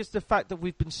you think it's the fact that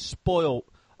we've been spoilt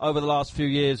over the last few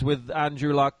years with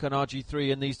Andrew Luck and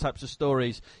RG3 and these types of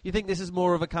stories? You think this is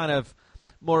more of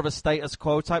a status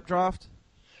quo type draft?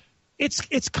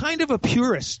 It's kind of a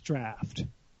purist draft,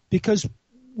 because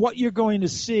what you're going to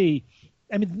see,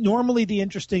 I mean, normally the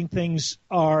interesting things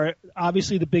are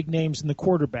obviously the big names and the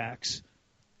quarterbacks,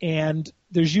 and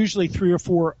there's usually 3 or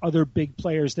 4 other big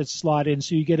players that slot in,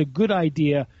 so you get a good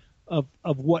idea of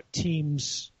what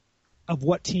teams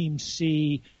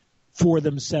see for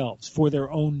themselves, for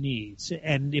their own needs.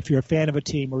 And if you're a fan of a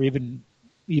team, or even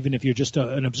if you're just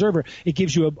an observer, it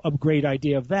gives you a great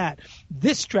idea of that.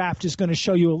 This draft is going to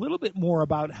show you a little bit more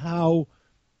about how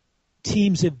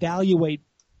teams evaluate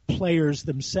players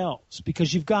themselves,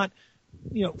 because you've got,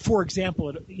 for example,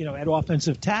 at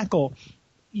offensive tackle,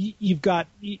 you've got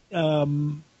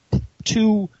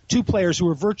two players who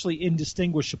are virtually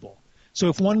indistinguishable. So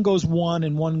if one goes 1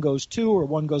 and one goes 2, or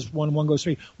one goes 1 and one goes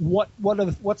 3,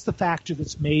 what's the factor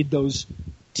that's made those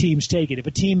teams take it? If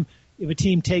a team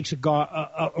takes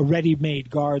a ready-made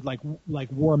guard like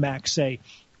Warmack, say,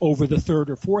 over the 3rd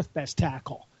or 4th best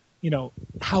tackle,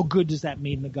 how good does that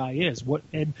mean the guy is?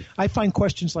 And I find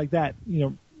questions like that,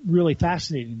 really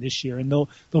fascinating this year, and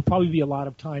there'll probably be a lot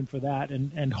of time for that.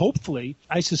 And hopefully,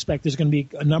 I suspect there's going to be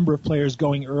a number of players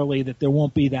going early that there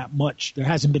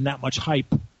hasn't been that much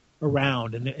hype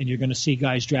around, and you're going to see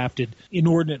guys drafted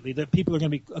inordinately that people are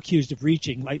going to be accused of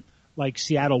reaching, like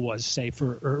Seattle was, say,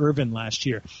 for Irvin last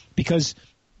year, because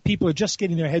people are just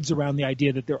getting their heads around the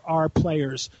idea that there are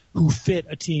players who fit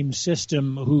a team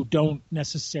system who don't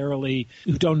necessarily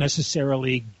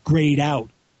grade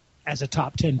out as a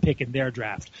top 10 pick in their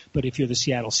draft. But if you're the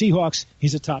Seattle Seahawks,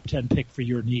 he's a top 10 pick for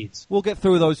your needs. We'll get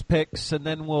through those picks, and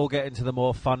then we'll get into the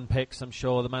more fun picks, I'm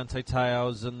sure, the Manti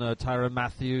Te'os and the Tyrann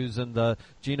Matthews and the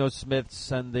Geno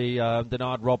Smiths and the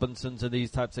Denard Robinsons and these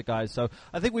types of guys. So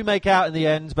I think we make out in the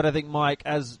end, but I think Mike,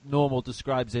 as normal,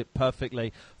 describes it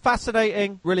perfectly.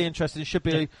 Fascinating, really interesting. Should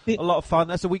be a lot of fun.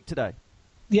 That's a week today.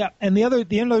 Yeah, and the other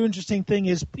interesting thing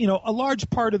is, a large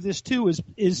part of this too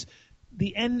is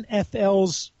the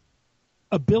NFL's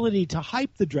ability to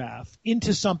hype the draft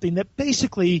into something that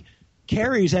basically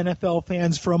carries NFL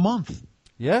fans for a month.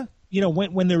 Yeah.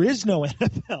 When there is no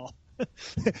NFL.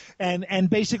 and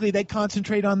basically they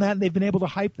concentrate on that, and they've been able to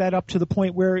hype that up to the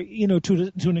point where,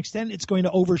 to an extent, it's going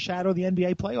to overshadow the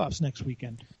NBA playoffs next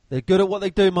weekend. They're good at what they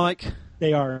do, Mike.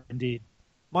 They are indeed.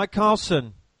 Mike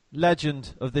Carlson,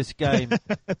 legend of this game.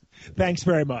 Thanks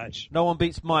very much. No one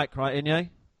beats Mike, right, Inye?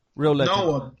 Real legend.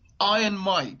 No one. Iron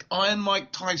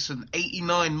Mike Tyson,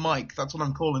 89 Mike. That's what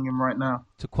I'm calling him right now.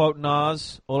 To quote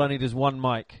Nas, all I need is one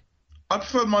Mike. I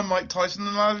prefer my Mike Tyson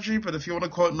analogy, but if you want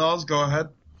to quote Nas, go ahead.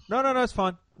 No, it's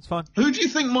fine. It's fine. Who do you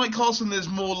think Mike Carlson is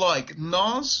more like?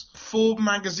 Nas, Forbes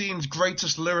magazine's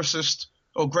greatest lyricist,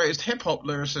 or greatest hip-hop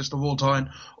lyricist of all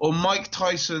time, or Mike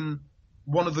Tyson,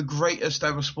 one of the greatest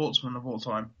ever sportsmen of all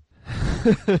time?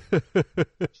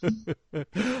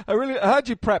 How'd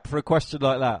you prep for a question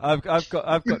like that?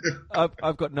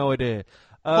 I've got no idea.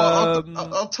 Well,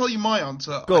 I'll tell you my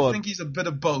answer. I think he's a bit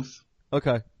of both.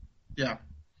 Okay. Yeah.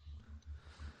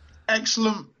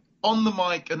 Excellent on the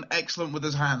mic and excellent with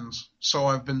his hands, so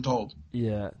I've been told.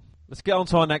 Yeah. Let's get on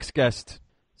to our next guest.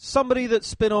 Somebody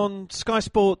that's been on Sky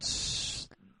Sports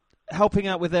helping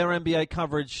out with their NBA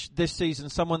coverage this season,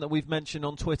 someone that we've mentioned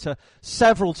on Twitter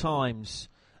several times,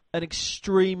 an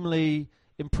extremely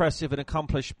impressive and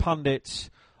accomplished pundit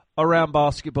around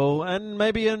basketball and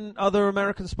maybe in other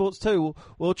American sports too.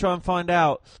 We'll try and find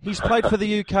out. He's played for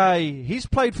the UK. He's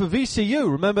played for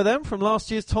VCU. Remember them from last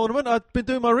year's tournament? I've been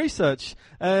doing my research,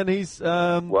 and he's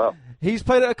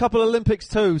played at a couple of Olympics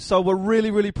too. So we're really,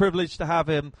 really privileged to have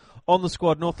him on the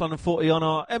squad, North London 40, on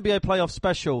our NBA playoff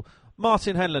special.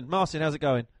 Martin Henland. Martin, how's it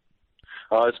going?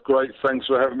 It's great. Thanks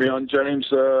for having me on, James,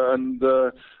 and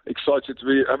excited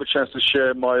to have a chance to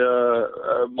share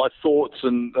my thoughts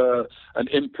and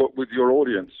input with your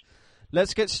audience.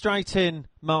 Let's get straight in,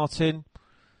 Martin.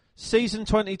 Season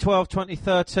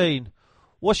 2012-2013.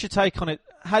 What's your take on it?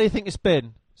 How do you think it's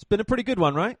been? It's been a pretty good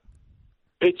one, right?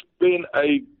 It's been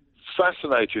a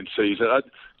fascinating season.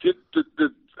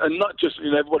 And not just,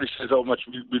 everybody says how much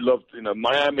we loved,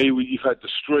 Miami. You've had the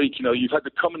streak, you've had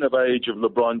the coming of age of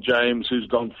LeBron James, who's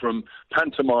gone from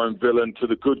pantomime villain to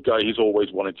the good guy he's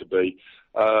always wanted to be.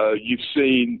 You've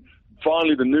seen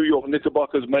finally the New York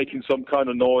Knickerbockers making some kind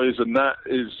of noise, and that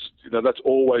is, that's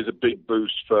always a big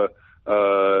boost for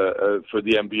the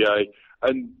NBA.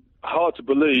 And hard to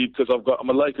believe because I'm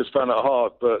a Lakers fan at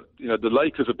heart, but the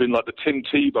Lakers have been like the Tim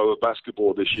Tebow of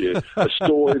basketball this year. A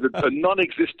story, a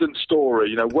non-existent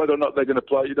story. Whether or not they're going to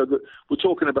play. We're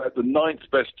talking about the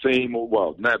 9th best team,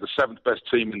 or now the 7th best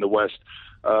team in the West.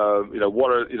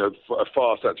 What a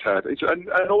farce that's had.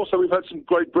 And also we've had some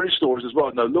great British stories as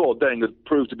well. Lord Deng has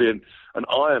proved to be an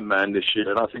Iron Man this year,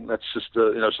 and I think that's just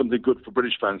something good for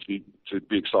British fans to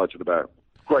be excited about.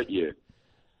 Great year.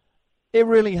 It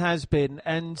really has been,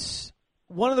 and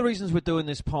one of the reasons we're doing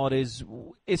this pod is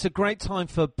it's a great time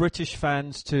for British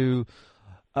fans to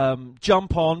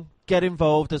jump on, get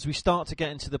involved as we start to get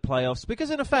into the playoffs,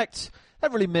 because in effect, they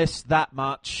haven't really missed that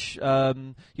much.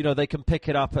 They can pick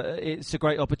it up. It's a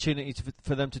great opportunity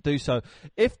for them to do so.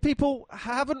 If people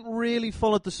haven't really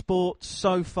followed the sport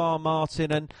so far,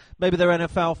 Martin, and maybe they're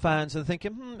NFL fans and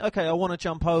thinking, okay, I want to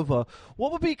jump over,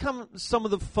 what would become some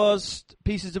of the first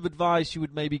pieces of advice you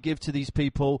would maybe give to these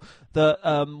people that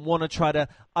want to try to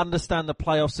understand the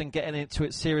playoffs and getting into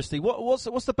it seriously?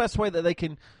 What's the best way that they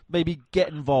can maybe get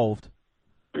involved?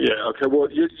 Yeah, okay,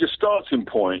 well, your starting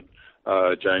point,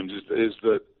 James, is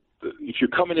that if you're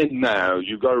coming in now,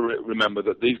 you've got to remember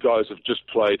that these guys have just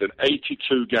played an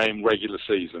 82-game regular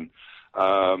season.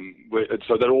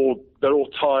 So they're all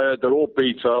tired, they're all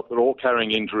beat up, they're all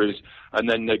carrying injuries, and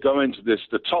then they go into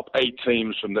the top 8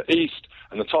 teams from the East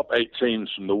and the top 8 teams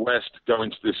from the West go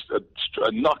into this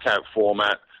a knockout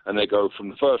format. And they go from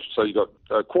the first, so you've got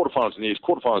quarterfinals in the East,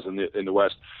 quarterfinals in the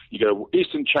West. You get an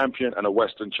Eastern champion and a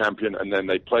Western champion, and then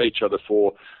they play each other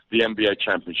for the NBA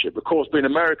championship. Of course, being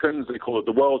Americans, they call it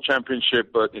the World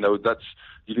Championship, but that's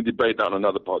you can debate that on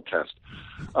another podcast.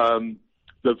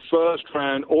 The first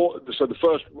round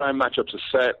matchups are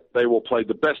set. They will play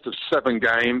the best of 7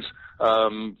 games.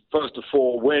 First of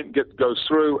 4 goes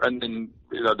through, and then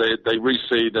they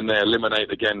reseed and they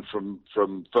eliminate again from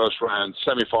first round,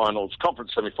 semifinals,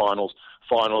 conference semifinals,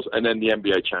 finals, and then the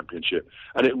NBA championship.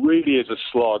 And it really is a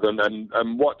slog.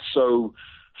 And what's so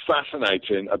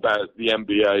fascinating about the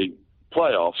NBA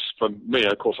playoffs, for me,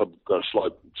 of course, I've got a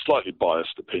slightly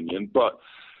biased opinion, but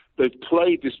they've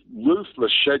played this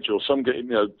ruthless schedule. Some get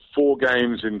 4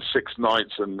 games in 6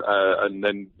 nights, and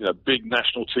then big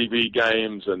national TV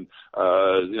games, and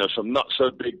some not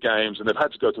so big games, and they've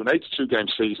had to go to an 82-game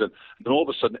season. And then all of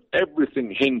a sudden,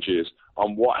 everything hinges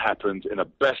on what happened in a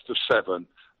best of 7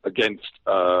 against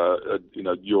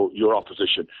your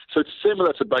opposition. So it's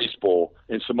similar to baseball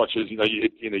in so much as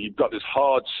you've got this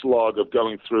hard slog of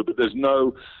going through, but there's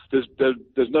no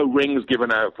rings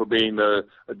given out for being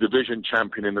a division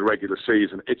champion in the regular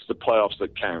season. It's the playoffs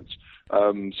that counts.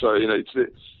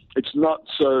 It's not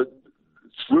so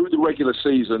through the regular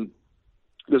season.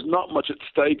 There's not much at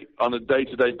stake on a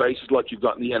day-to-day basis like you've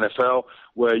got in the NFL,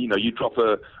 where you drop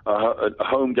a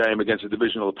home game against a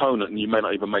divisional opponent and you may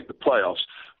not even make the playoffs.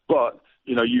 But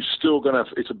you're still going to.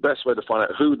 It's the best way to find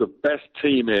out who the best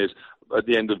team is at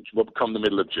the end of come the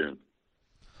middle of June.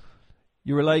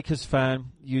 You're a Lakers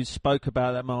fan. You spoke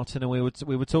about that, Martin, and we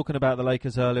were talking about the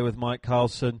Lakers earlier with Mike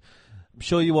Carlson. I'm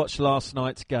sure you watched last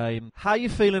night's game. How are you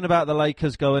feeling about the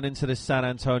Lakers going into this San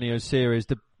Antonio series?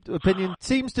 The opinion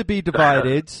seems to be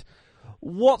divided.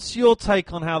 What's your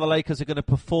take on how the Lakers are going to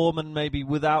perform, and maybe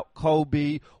without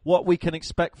Kobe, what we can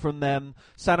expect from them?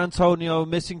 San Antonio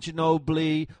missing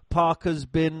Ginobili. Parker's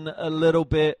been a little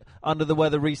bit under the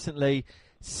weather recently.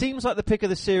 Seems like the pick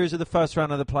of the series of the first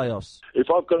round of the playoffs. If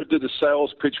I've got to do the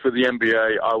sales pitch for the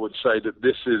NBA, I would say that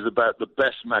this is about the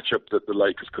best matchup that the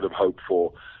Lakers could have hoped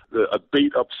for. a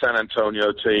beat-up San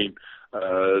Antonio team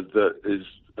that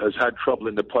has had trouble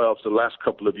in the playoffs the last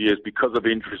couple of years because of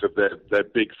injuries of their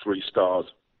big three stars.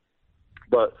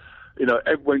 But,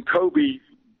 when Kobe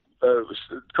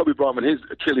Bryant had his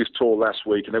Achilles tore last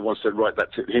week, and everyone said, right,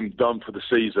 that's it, him done for the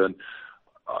season.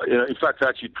 In fact, I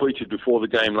actually tweeted before the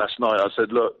game last night. I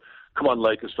said, look, come on,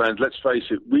 Lakers fans, let's face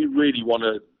it, we really want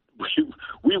to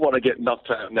get knocked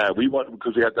out now.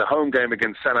 Because we had the home game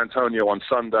against San Antonio on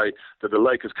Sunday that the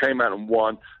Lakers came out and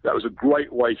won. That was a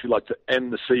great way, if you like, to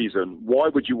end the season. Why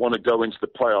would you want to go into the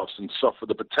playoffs and suffer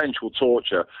the potential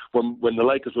torture when the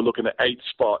Lakers were looking at 8th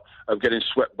spot of getting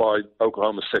swept by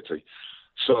Oklahoma City?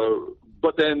 So,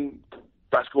 but then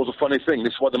basketball's a funny thing.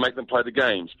 This is why they make them play the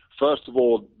games. First of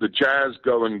all, the Jazz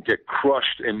go and get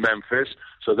crushed in Memphis,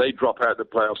 so they drop out the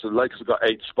playoffs. So the Lakers have got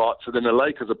 8 spots. So then the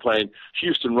Lakers are playing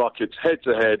Houston Rockets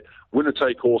head-to-head,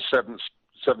 winner-take-all, seventh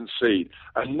seed.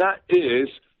 And that is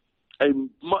a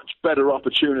much better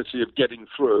opportunity of getting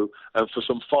through and for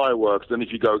some fireworks than if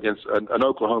you go against an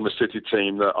Oklahoma City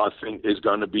team that I think is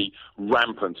going to be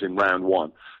rampant in round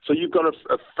one. So you've got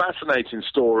a fascinating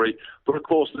story, but of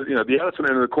course, the elephant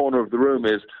in the corner of the room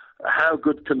is how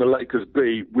good can the Lakers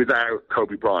be without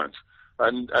Kobe Bryant?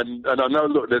 And I know,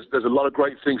 look, there's a lot of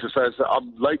great things to say.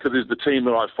 Lakers is the team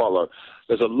that I follow.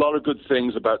 There's a lot of good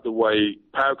things about the way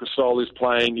Pau Gasol is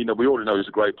playing. We already know he's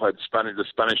a great player, the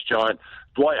Spanish giant.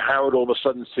 Dwight Howard all of a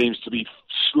sudden seems to be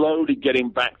slowly getting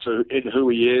back to who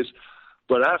he is.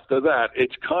 But after that,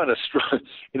 it's kind of,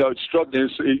 it's struggling.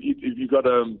 You've got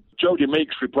Jody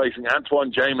Meeks replacing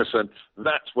Antoine Jameson.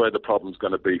 That's where the problem's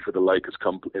going to be for the Lakers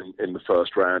in the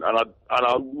first round. And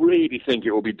I really think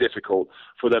it will be difficult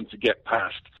for them to get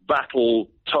past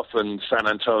battle-toughened San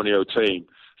Antonio team.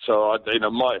 So,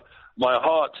 my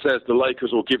heart says the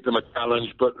Lakers will give them a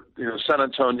challenge, but San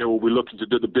Antonio will be looking to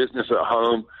do the business at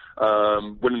home,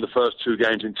 winning the first 2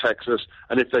 games in Texas,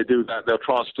 and if they do that, they'll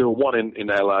try and steal one in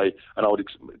LA. And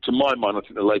to my mind, I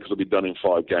think the Lakers will be done in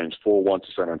 5 games, 4-1 to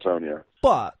San Antonio.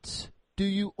 But do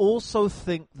you also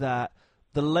think that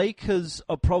the Lakers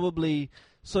are probably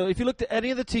so? If you looked at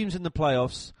any of the teams in the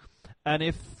playoffs, and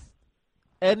if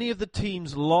any of the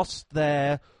teams lost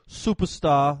their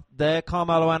superstar, their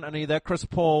Carmelo Anthony, their Chris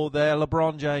Paul, their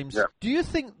LeBron James, do you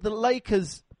think the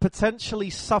Lakers potentially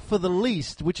suffer the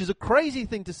least, which is a crazy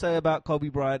thing to say about Kobe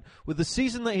Bryant? With the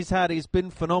season that he's had, he's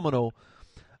been phenomenal.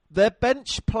 Their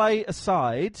bench play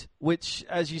aside, which,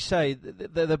 as you say,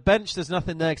 the bench, there's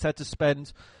nothing there because they had to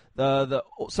spend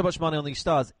so much money on these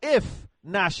stars. If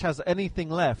Nash has anything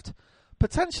left,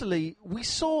 potentially we've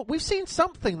seen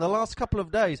something the last couple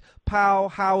of days. Powell,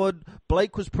 Howard,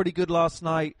 Blake was pretty good last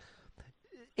night.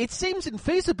 It seems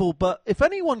infeasible, but if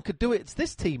anyone could do it, it's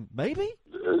this team, maybe?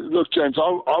 Look, James, I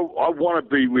want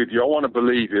to be with you. I want to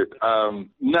believe it.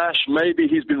 Nash, maybe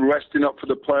he's been resting up for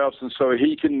the playoffs, and so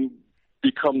he can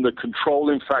become the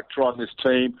controlling factor on this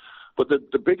team. But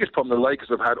the biggest problem the Lakers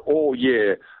have had all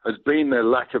year has been their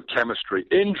lack of chemistry,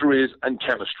 injuries and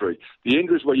chemistry. The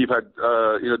injuries where you've had,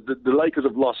 the Lakers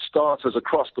have lost starters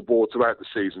across the board throughout the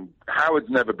season. Howard's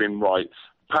never been right.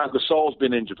 Pau Gasol's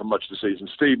been injured for much of the season.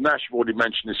 Steve Nash, you've already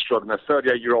mentioned, is struggling. A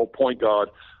 38-year-old point guard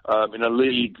in a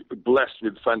league blessed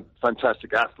with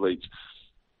fantastic athletes.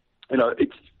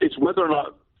 It's whether or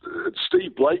not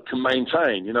Steve Blake can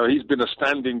maintain. He's been a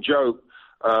standing joke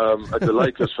at the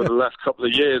Lakers for the last couple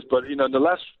of years. But, in the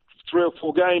last 3 or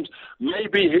 4 games,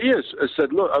 maybe he has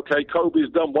said, look, okay, Kobe's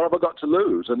done. What have I got to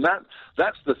lose? And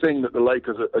that's the thing that the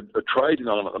Lakers are trading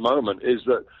on at the moment, is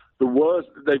that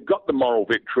they've got the moral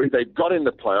victory. They've got in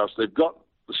the playoffs. They've got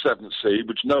the 7th seed,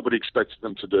 which nobody expected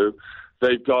them to do.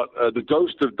 They've got the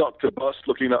ghost of Dr. Bust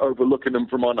overlooking them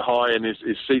from on high in his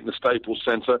seat in the Staples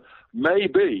Center.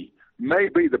 Maybe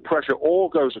the pressure all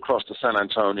goes across to San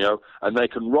Antonio, and they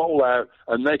can roll out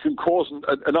and they can cause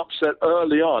an upset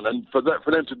early on. And for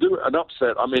them to do an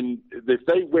upset, I mean, if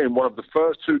they win one of the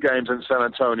first 2 games in San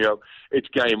Antonio, it's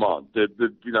game on.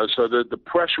 So the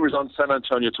pressure is on San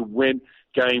Antonio to win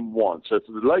game 1. So if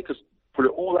the Lakers put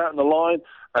it all out on the line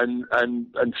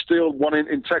and steal one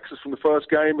in Texas from the first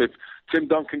game, if Tim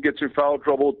Duncan gets in foul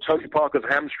trouble, Tony Parker's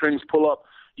hamstrings pull up,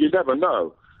 you never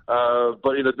know.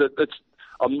 But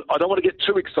I don't want to get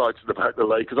too excited about the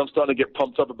Lakers. I'm starting to get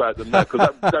pumped up about them now because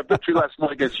that victory last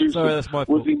night against Houston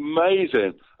was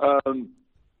amazing.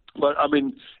 But, I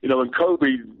mean, and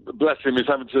Kobe, bless him, is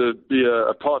having to be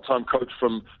a part-time coach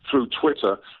through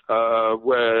Twitter,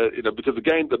 where, because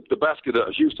the basket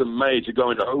that Houston made to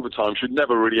go into overtime should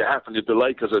never really happen if the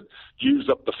Lakers had used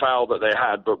up the foul that they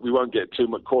had, but we won't get too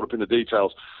much caught up in the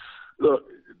details. Look,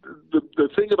 the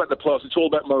thing about the playoffs, it's all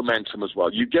about momentum as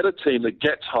well. You get a team that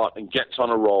gets hot and gets on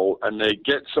a roll, and they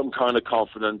get some kind of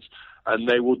confidence, and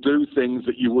they will do things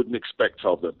that you wouldn't expect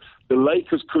of them. The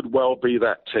Lakers could well be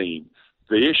that team.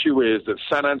 The issue is that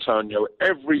San Antonio,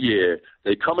 every year,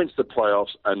 they come into the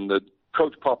playoffs and the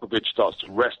Coach Popovich starts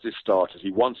to rest his starters.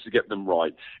 He wants to get them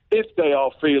right. If they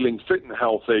are feeling fit and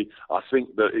healthy, I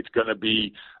think that it's going to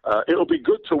be, it'll be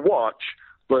good to watch,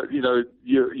 but, you're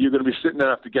going to be sitting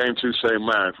there after game 2 saying,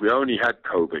 man, if we only had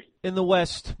Kobe. In the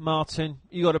West, Martin,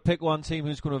 you got to pick one team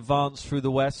who's going to advance through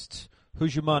the West.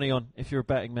 Who's your money on if you're a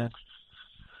betting man?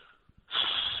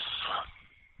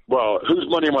 Well, whose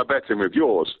money am I betting with?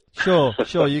 Yours? Sure.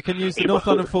 You can use the North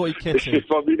London 40 kitty. If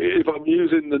I'm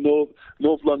using the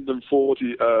North London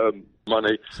 40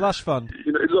 money, slush fund.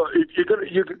 Look,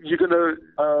 you're gonna.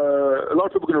 A lot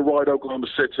of people are going to ride Oklahoma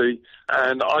City,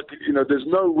 and there's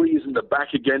no reason to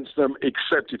back against them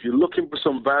except if you're looking for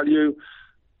some value.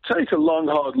 Take a long,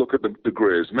 hard look at the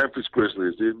Grizz, Memphis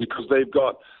Grizzlies, because they've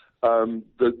got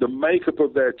the makeup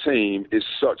of their team is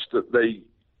such that they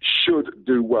should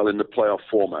do well in the playoff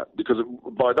format. Because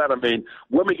by that I mean,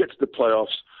 when we get to the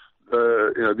playoffs,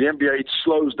 the NBA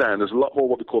slows down. There's a lot more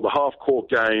what we call the half-court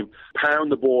game,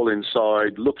 pound the ball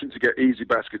inside, looking to get easy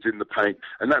baskets in the paint,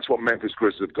 and that's what Memphis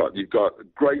Grizzlies have got. You've got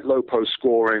great low-post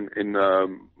scoring in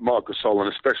Marc Gasol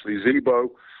and especially Zebo,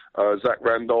 Zach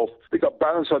Randolph. They've got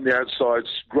balance on the outside,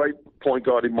 great point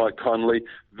guard in Mike Conley.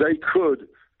 They could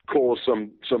cause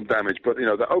some damage, but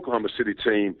the Oklahoma City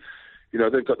team,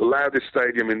 they've got the loudest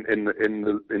stadium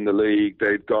in the league.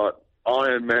 They've got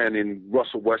Iron Man in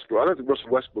Russell Westbrook. I don't think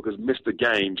Russell Westbrook has missed a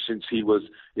game since he was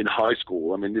in high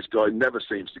school. I mean, this guy never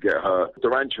seems to get hurt.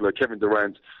 Durantula, Kevin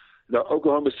Durant.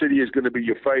 Oklahoma City is going to be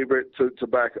your favorite to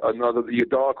back your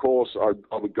dark horse.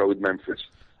 I would go with Memphis.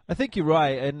 I think you're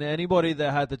right. And anybody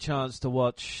that had the chance to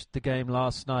watch the game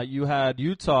last night, you had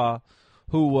Utah,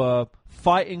 who were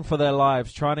fighting for their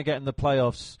lives, trying to get in the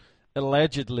playoffs,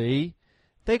 allegedly.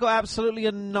 They got absolutely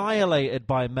annihilated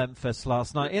by Memphis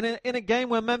last night in a game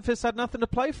where Memphis had nothing to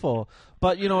play for.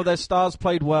 But, their stars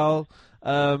played well.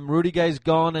 Rudy Gay's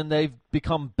gone, and they've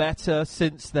become better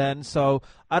since then. So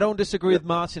I don't disagree with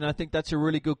Martin. I think that's a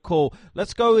really good call.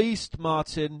 Let's go East,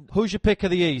 Martin. Who's your pick of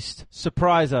the East?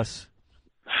 Surprise us.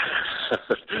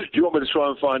 Do you want me to try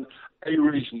and find a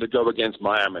reason to go against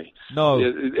Miami? No.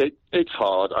 It's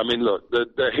hard. I mean, look,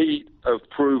 the Heat have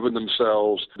proven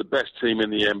themselves the best team in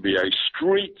the NBA,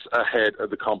 streets ahead of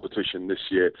the competition this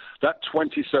year. That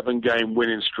 27-game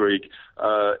winning streak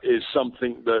is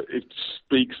something that it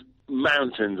speaks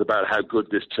mountains about how good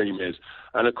this team is.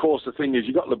 And, of course, the thing is,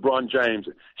 you've got LeBron James.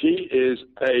 He is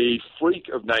a freak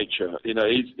of nature.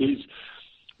 He's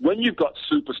when you've got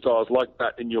superstars like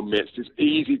that in your midst, it's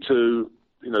easy to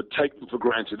take them for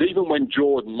granted. Even when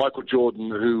Michael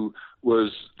Jordan, who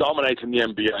was dominating the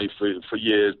NBA for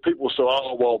years, people said,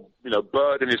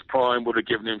 Bird in his prime would have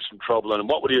given him some trouble, and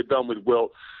what would he have done with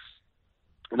Wilt?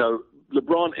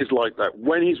 LeBron is like that.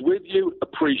 When he's with you,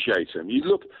 appreciate him. You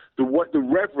look, the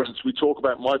reverence we talk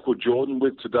about Michael Jordan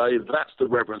with today, that's the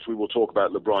reverence we will talk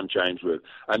about LeBron James with.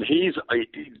 And he's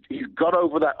got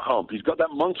over that hump. He's got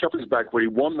that monkey up his back where he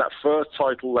won that first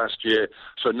title last year.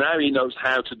 So now he knows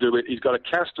how to do it. He's got a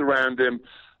cast around him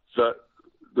that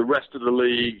the rest of the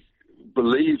league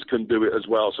believes can do it as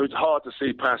well. So it's hard to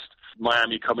see past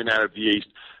Miami coming out of the East.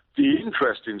 The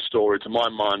interesting story, to my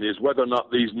mind, is whether or not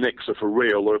these Knicks are for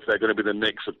real or if they're going to be the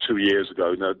Knicks of 2 years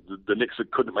ago. The Knicks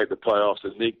that couldn't make the playoffs,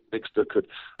 the Knicks that could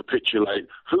capitulate.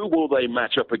 Who will they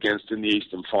match up against in the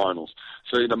Eastern Finals?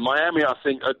 So, Miami, I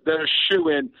think, they're a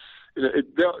shoe-in.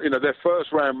 Their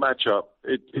first-round matchup,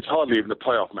 it's hardly even a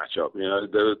playoff matchup.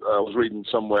 I was reading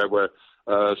somewhere where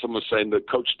someone was saying that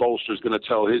Coach Spoelstra is going to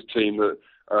tell his team that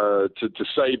to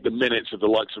save the minutes of the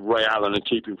likes of Ray Allen and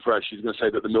keep him fresh, he's going to say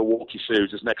that the Milwaukee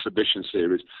series is an exhibition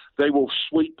series. They will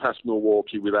sweep past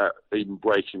Milwaukee without even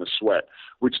breaking a sweat,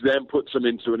 which then puts them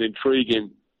into an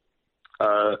intriguing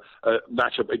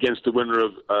matchup against the winner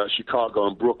of Chicago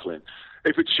and Brooklyn.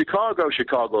 If it's Chicago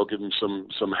will give them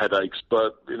some headaches.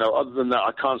 But, other than that,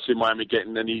 I can't see Miami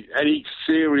getting any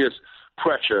serious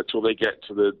pressure till they get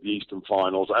to the Eastern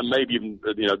Finals and maybe even,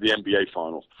 the NBA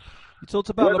Finals. You talked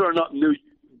about whether or not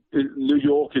New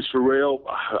York is for real,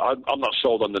 I'm not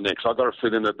sold on the Knicks. I've got a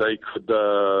feeling that they could,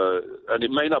 and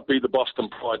it may not be the Boston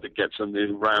Pride that gets them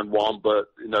in round one, but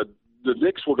the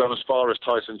Knicks will go as far as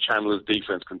Tyson Chandler's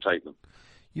defense can take them.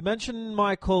 You mentioned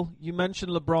Michael, you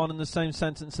mentioned LeBron in the same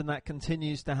sentence, and that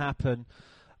continues to happen.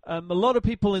 A lot of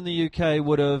people in the UK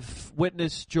would have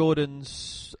witnessed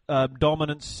Jordan's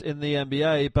dominance in the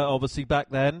NBA, but obviously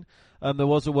back then, there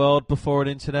was a world before an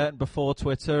internet and before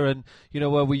Twitter, and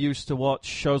where we used to watch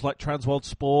shows like Transworld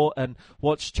Sport and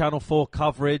watch Channel 4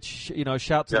 coverage.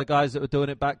 Shout to the guys that were doing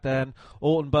it back then,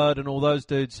 Alton Bird and all those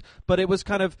dudes. But it was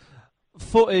kind of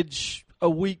footage a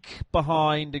week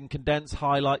behind in condensed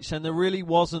highlights, and there really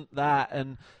wasn't that,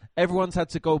 and everyone's had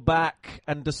to go back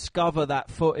and discover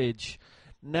that footage.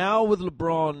 Now with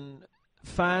LeBron,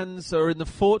 fans are in the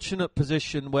fortunate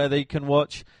position where they can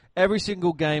watch every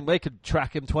single game. They could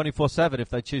track him 24/7 if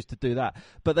they choose to do that.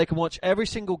 But they can watch every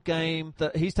single game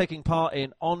that he's taking part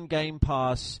in on Game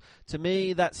Pass. To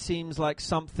me, that seems like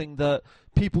something that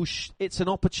people, it's an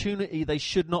opportunity they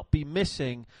should not be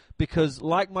missing, because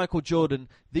like Michael Jordan,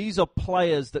 these are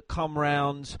players that come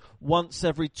round once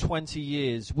every 20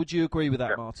 years. Would you agree with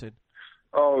that, Martin?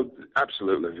 Oh,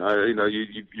 absolutely.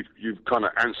 You've kind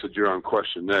of answered your own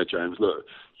question there, James. Look,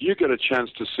 you get a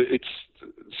chance to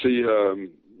see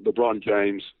LeBron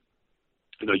James.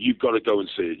 You've got to go and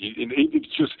see it. Even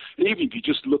if you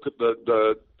just look at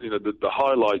the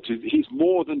highlights, he's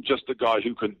more than just a guy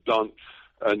who can dunk,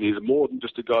 and he's more than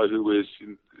just a guy who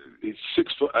he's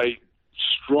 6'8",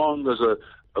 strong as a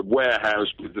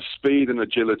warehouse with the speed and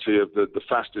agility of the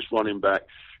fastest running back.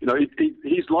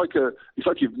 He's like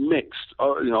you've mixed.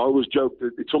 I always joke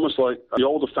that it's almost like the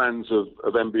older fans of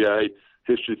NBA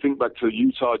history. Think back to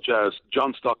Utah Jazz,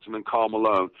 John Stockton and Karl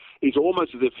Malone. It's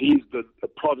almost as if he's a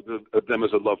product of them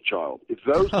as a love child. If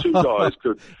those two guys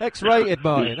could... X-rated,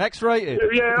 Martin, X-rated.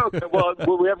 Yeah, okay. Well,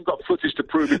 we haven't got footage to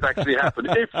prove it actually happened.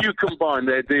 If you combine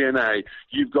their DNA,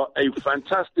 you've got a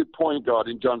fantastic point guard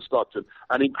in John Stockton,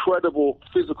 an incredible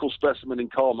physical specimen in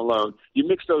Karl Malone. You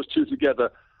mix those two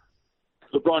together,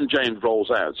 LeBron James rolls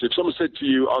out. So if someone said to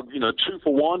you, 2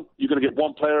 for 1, you're going to get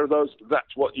one player of those,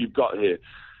 that's what you've got here.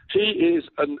 He is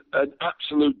an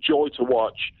absolute joy to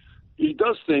watch. He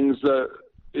does things that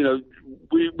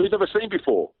we've never seen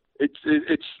before. When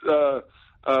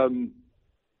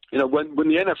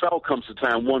the NFL comes to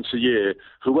town once a year,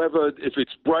 if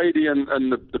it's Brady and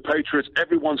the Patriots,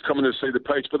 everyone's coming to see the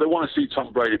Patriots, but they want to see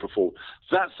Tom Brady perform.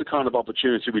 That's the kind of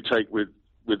opportunity we take with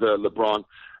LeBron.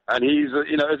 And he's,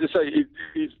 as I say,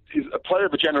 he's a player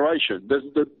of a generation.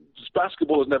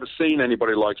 Basketball has never seen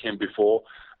anybody like him before,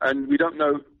 and we don't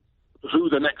know who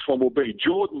the next one will be.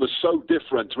 Jordan was so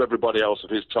different to everybody else of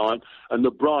his time, and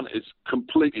LeBron is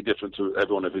completely different to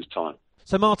everyone of his time.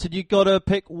 So, Martin, you've got to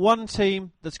pick one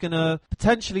team that's going to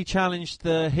potentially challenge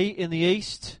the Heat in the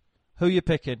East. Who are you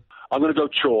picking? I'm going to go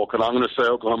chalk, and I'm going to say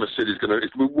Oklahoma City is going to...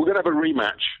 We're going to have a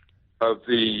rematch of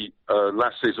the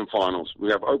last season finals.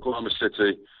 We have Oklahoma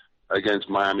City against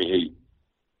Miami Heat.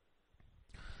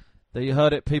 There you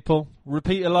heard it, people.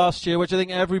 Repeat it last year, which I think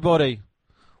everybody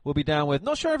will be down with.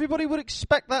 Not sure everybody would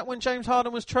expect that when James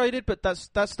Harden was traded, but that's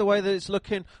the way that it's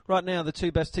looking right now, the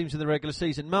two best teams in the regular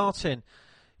season. Martin,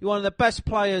 you're one of the best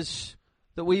players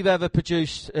that we've ever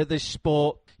produced at this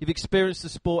sport. You've experienced the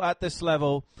sport at this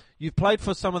level. You've played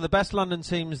for some of the best London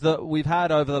teams that we've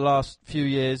had over the last few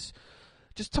years.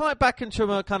 Just tie it back into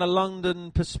a kind of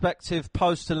London perspective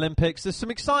post-Olympics. There's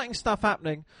some exciting stuff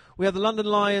happening. We have the London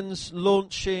Lions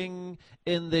launching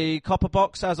in the Copper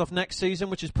Box as of next season,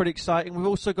 which is pretty exciting. We've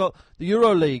also got the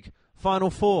EuroLeague Final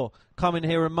Four coming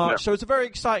here in March. Yeah. So it's a very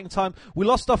exciting time. We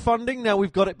lost our funding. Now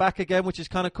we've got it back again, which is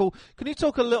kind of cool. Can you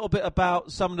talk a little bit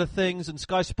about some of the things, and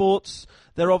Sky Sports,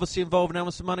 they're obviously involved now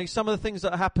with some money, some of the things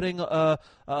that are happening at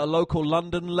a local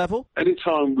London level?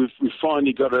 Anytime we've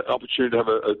finally got an opportunity to have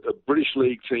a British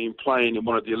League team playing in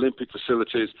one of the Olympic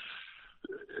facilities,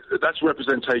 that's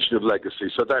representation of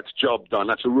legacy. So that's job done.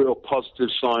 That's a real positive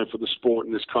sign for the sport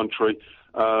in this country.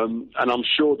 And I'm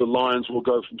sure the Lions will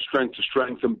go from strength to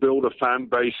strength and build a fan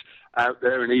base out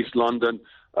there in East London,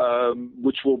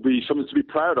 which will be something to be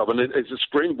proud of. And it's a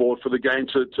springboard for the game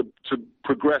to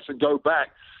progress and go back.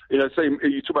 Say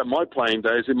you talk about my playing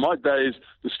days. In my days,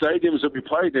 the stadiums that we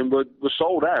played in were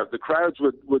sold out. The crowds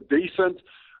were decent.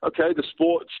 Okay, the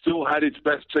sport still had its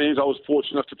best teams. I was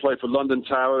fortunate enough to play for London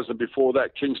Towers, and before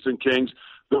that, Kingston Kings,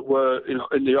 that were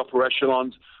in the upper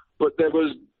echelons. But there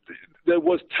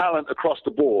was talent across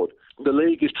the board. The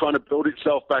league is trying to build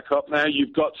itself back up now.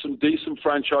 You've got some decent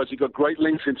franchises. You've got great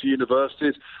links into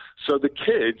universities. So the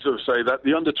kids, say that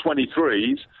the under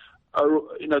 23s,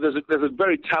 there's a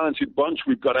very talented bunch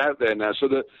we've got out there now. So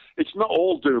that it's not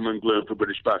all doom and gloom for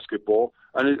British basketball.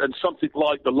 And something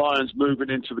like the Lions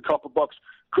moving into the Copper Box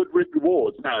could reap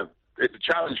rewards. Now, it's a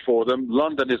challenge for them.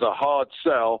 London is a hard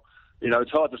sell.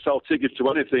 It's hard to sell tickets to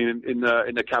anything in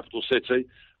the capital city.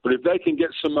 But if they can get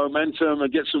some momentum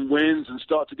and get some wins and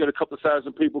start to get a couple of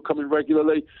thousand people coming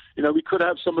regularly, we could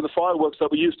have some of the fireworks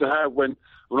that we used to have when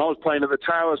I was playing at the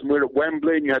Towers and we were at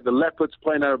Wembley and you had the Leopards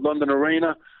playing out of London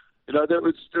Arena. Those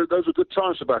were good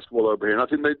times for basketball over here. And I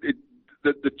think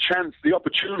the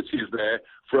opportunity is there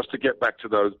for us to get back to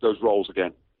those roles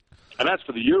again. And as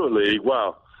for the EuroLeague,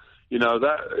 well,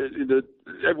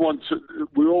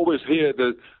 we always hear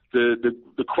the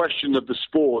the question of the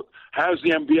sport. How's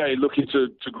the NBA looking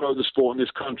to grow the sport in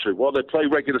this country? Well, they play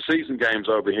regular season games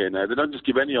over here now. They don't just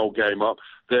give any old game up.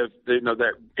 They're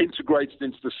integrated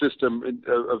into the system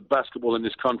of basketball in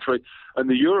this country. And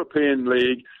the European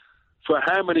League, for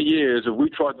how many years have we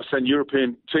tried to send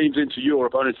European teams into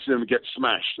Europe only to see them get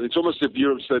smashed? It's almost as if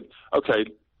Europe said, okay,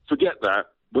 forget that.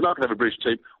 We're not going to have a British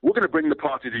team. We're going to bring the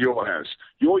party to your house.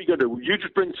 All you're going to do, you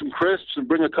just bring some crisps and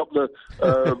bring a couple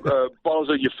of bottles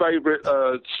of your favourite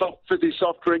fizzy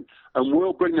soft drink, and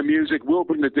we'll bring the music, we'll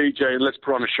bring the DJ, and let's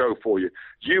put on a show for you.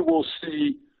 You will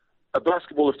see a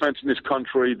basketball offence in this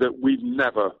country that we've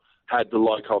never had the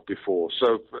like of before.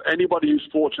 So for anybody who's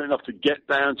fortunate enough to get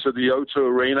down to the O2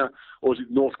 Arena, or is it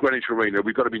North Greenwich Arena?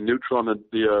 We've got to be neutral on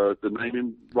the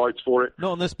naming rights for it.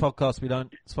 Not on this podcast, we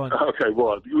don't. It's fine. Okay,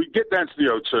 well, we get down to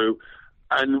the O2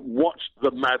 and watch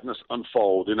the madness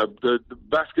unfold. You know, the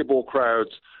basketball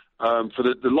crowds, for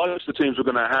the likes of the teams we're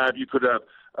going to have, you could have,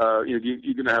 you're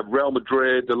going to have Real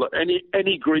Madrid,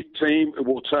 any Greek team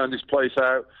will turn this place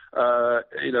out.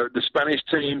 The Spanish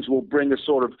teams will bring a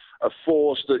sort of a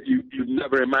force that you've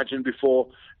never imagined before.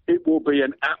 It will be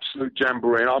an absolute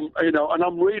jamboree. And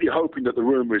I'm really hoping that the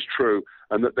rumor is true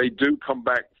and that they do come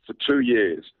back for 2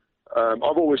 years. I've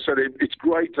always said it's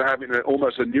great to have it in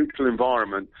almost a neutral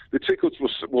environment. The tickets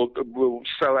will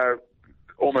sell out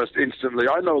almost instantly.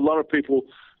 I know a lot of people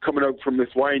coming up from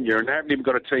Lithuania and they haven't even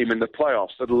got a team in the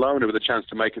playoffs, let alone with a chance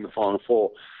to make in the Final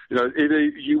Four. You know,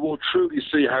 you will truly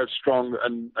see how strong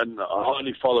and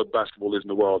highly followed basketball is in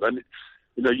the world. And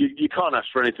you know, you can't ask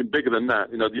for anything bigger than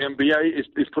that. You know, the NBA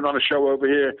is putting on a show over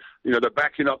here. You know, they're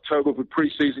back in October with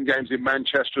preseason games in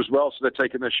Manchester as well, so they're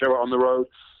taking their show out on the road.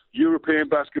 European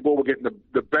basketball, we're getting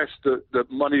the best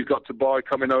that money's got to buy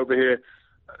coming over here.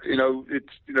 You know,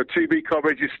 TV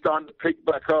coverage is starting to pick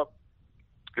back up.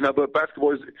 You know, but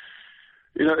basketball is,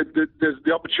 you know,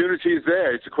 the opportunity is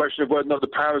there. It's a question of whether or not the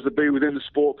powers that be within the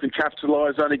sport can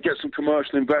capitalise on it, get some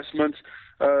commercial investment,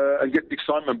 and get the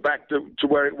excitement back to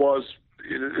where it was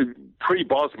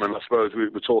pre-Bosman, I suppose we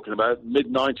were talking about,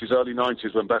 mid-90s, early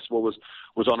 90s, when basketball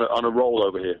was on a roll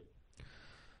over here.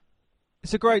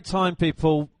 It's a great time,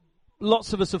 people.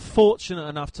 Lots of us are fortunate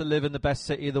enough to live in the best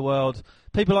city in the world.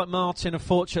 People like Martin are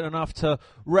fortunate enough to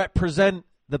represent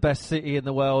the best city in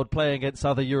the world, playing against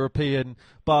other European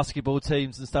basketball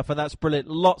teams and stuff, and that's brilliant.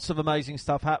 Lots of amazing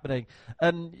stuff happening.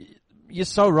 And you're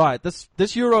so right. This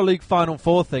EuroLeague Final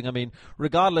Four thing, I mean,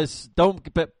 regardless, don't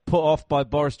get put off by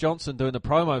Boris Johnson doing the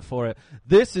promo for it.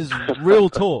 This is real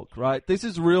talk, right? This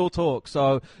is real talk.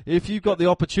 So if you've got the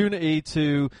opportunity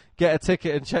to get a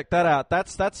ticket and check that out,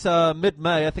 that's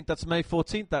mid-May. I think that's May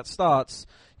 14th that starts.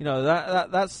 You know,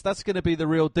 that's going to be the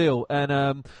real deal.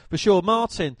 And for sure,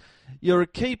 Martin, you're a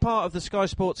key part of the Sky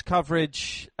Sports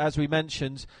coverage, as we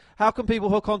mentioned. How can people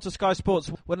hook onto Sky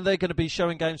Sports? When are they going to be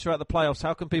showing games throughout the playoffs?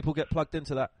 How can people get plugged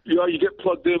into that? Yeah, you get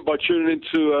plugged in by tuning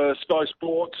into Sky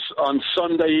Sports on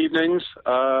Sunday evenings.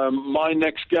 My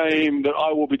next game that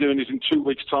I will be doing is in 2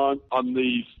 weeks' time on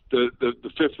the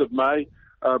 5th of May.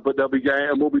 But there'll be game,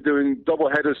 and we'll be doing double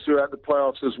headers throughout the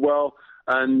playoffs as well.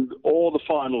 And all the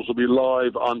finals will be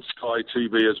live on Sky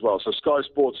TV as well. So Sky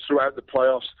Sports throughout the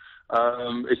playoffs.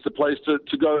 It's the place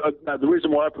to go. Now, the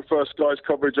reason why I prefer Sky's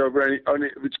coverage over any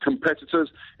of its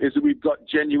competitors is that we've got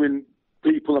genuine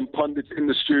people and pundits in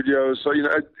the studios. So, you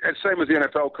know, same as the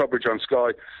NFL coverage on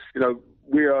Sky, you know,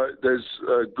 there's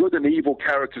good and evil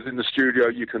characters in the studio.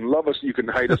 You can love us, you can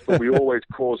hate us, but we always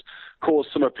cause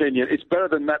some opinion. It's better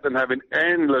than that than having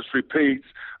endless repeats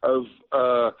of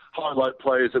highlight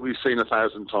players that we've seen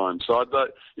 1,000 times. So,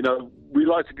 you know,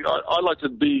 I like to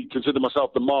consider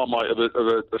myself the Marmite of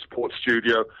a sports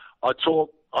studio. I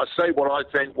say what I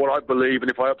think, what I believe, and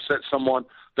if I upset someone,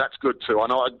 that's good too. I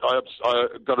know I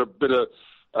got a bit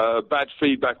of bad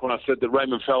feedback when I said that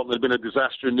Raymond Felton had been a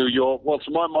disaster in New York. Well,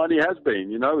 to my mind, he has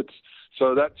been. You know,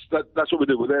 so that's what we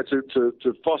do. We're there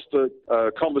to foster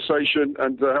conversation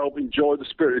and to help enjoy the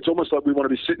spirit. It's almost like we want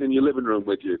to be sitting in your living room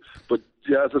with you. But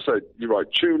yeah, as I said, you're right.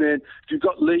 Tune in. If you've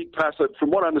got League Pass,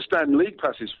 from what I understand, League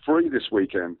Pass is free this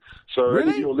weekend. So really?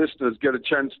 Any of your listeners get a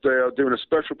chance. They are doing a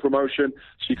special promotion,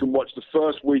 so you can watch the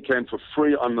first weekend for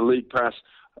free on the League Pass.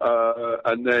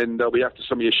 And then they'll be after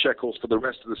some of your shekels for the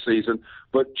rest of the season.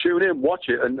 But tune in, watch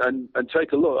it, and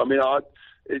take a look. I mean,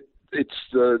 it's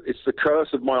the curse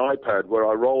of my iPad where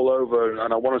I roll over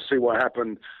and I want to see what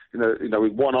happened. You know,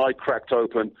 with one eye cracked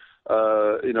open.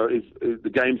 You know, if the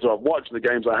games that I've watched and the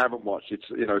games I haven't watched,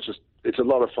 it's a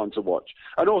lot of fun to watch.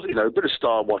 And also, you know, a bit of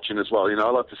star watching as well. You know,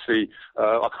 I like to see.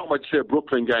 I can't wait to see a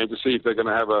Brooklyn game to see if they're going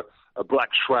to have a black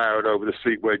shroud over the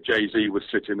seat where Jay-Z was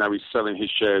sitting. Now he's selling his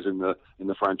shares in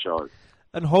the franchise.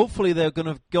 And hopefully they're going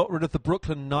to have got rid of the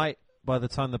Brooklyn Knight by the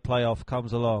time the playoff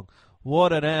comes along.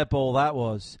 What an airball that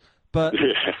was. But,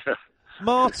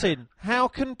 Martin, how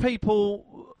can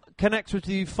people connect with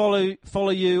you,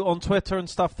 follow you on Twitter and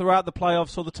stuff throughout the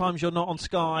playoffs or the times you're not on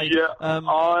Sky? Yeah, I'm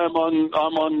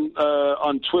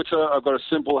on Twitter. I've got a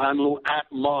simple handle,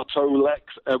 @MartoLex,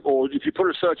 or if you put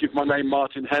a search for my name,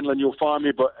 Martin Henlon, you'll find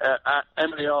me, but at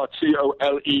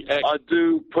MartoLex. I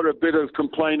do put a bit of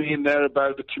complaining in there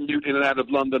about the commute in and out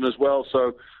of London as well,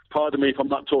 so pardon me if I'm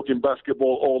not talking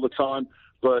basketball all the time.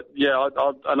 But, yeah,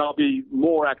 I'll be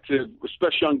more active,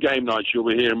 especially on game nights. You'll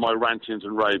be hearing my rantings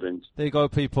and ravings. There you go,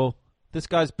 people. This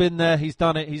guy's been there. He's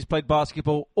done it. He's played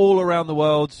basketball all around the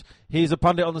world. He's a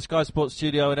pundit on the Sky Sports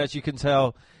studio, and as you can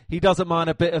tell, he doesn't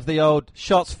mind a bit of the old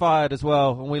shots fired as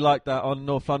well, and we like that on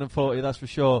North London 40, that's for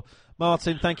sure.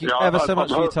 Martin, thank you ever so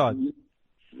much for your time.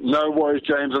 No worries,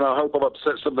 James, and I hope I've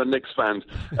upset some of the Knicks fans.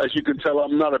 As you can tell,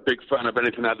 I'm not a big fan of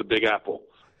anything out of the Big Apple.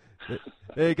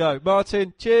 There you go.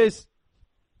 Martin, cheers.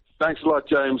 Thanks a lot,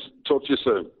 James. Talk to you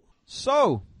soon.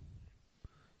 So,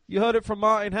 you heard it from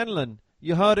Martin Henlon.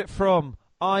 You heard it from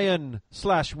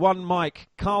Iron/One Mike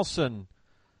Carlson.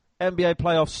 NBA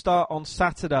playoffs start on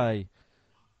Saturday.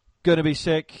 Going to be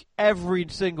sick every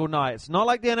single night. It's not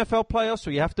like the NFL playoffs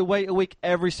where you have to wait a week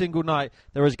every single night.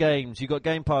 There is games. You've got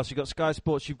Game Pass. You've got Sky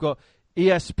Sports. You've got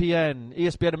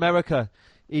ESPN America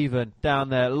even down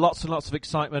there. Lots and lots of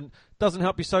excitement. Doesn't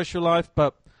help your social life,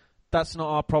 but that's not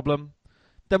our problem.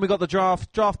 Then we got the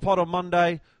draft pod on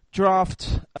Monday,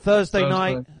 draft Thursday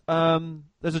night.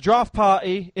 There's a draft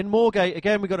party in Moorgate.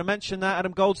 Again, we've got to mention that.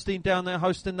 Adam Goldstein down there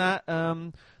hosting that.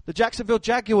 The Jacksonville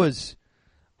Jaguars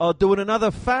are doing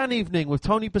another fan evening with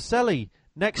Tony Baselli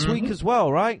next week as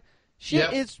well, right?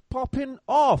 Shit is popping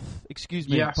off. Excuse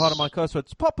me, part of my curse word.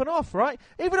 It's popping off, right?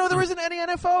 Even though there isn't any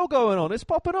NFL going on, it's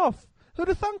popping off. Who'd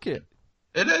have thunk it?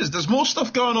 It is. There's more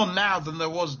stuff going on now than there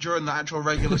was during the actual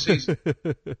regular season.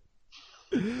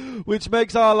 Which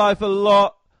makes our life a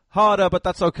lot harder, but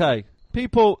that's okay.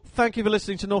 People, thank you for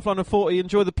listening to North London 40.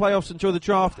 Enjoy the playoffs, enjoy the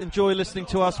draft, enjoy listening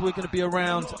to us. We're going to be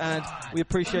around, and we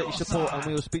appreciate your support, and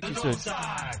we will speak to you soon.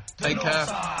 Take care.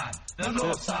 The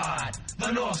north side,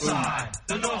 the north side,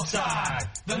 the north side,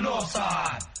 the north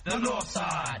side, the north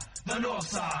side, the north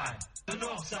side, the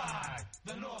north side,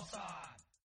 the north side.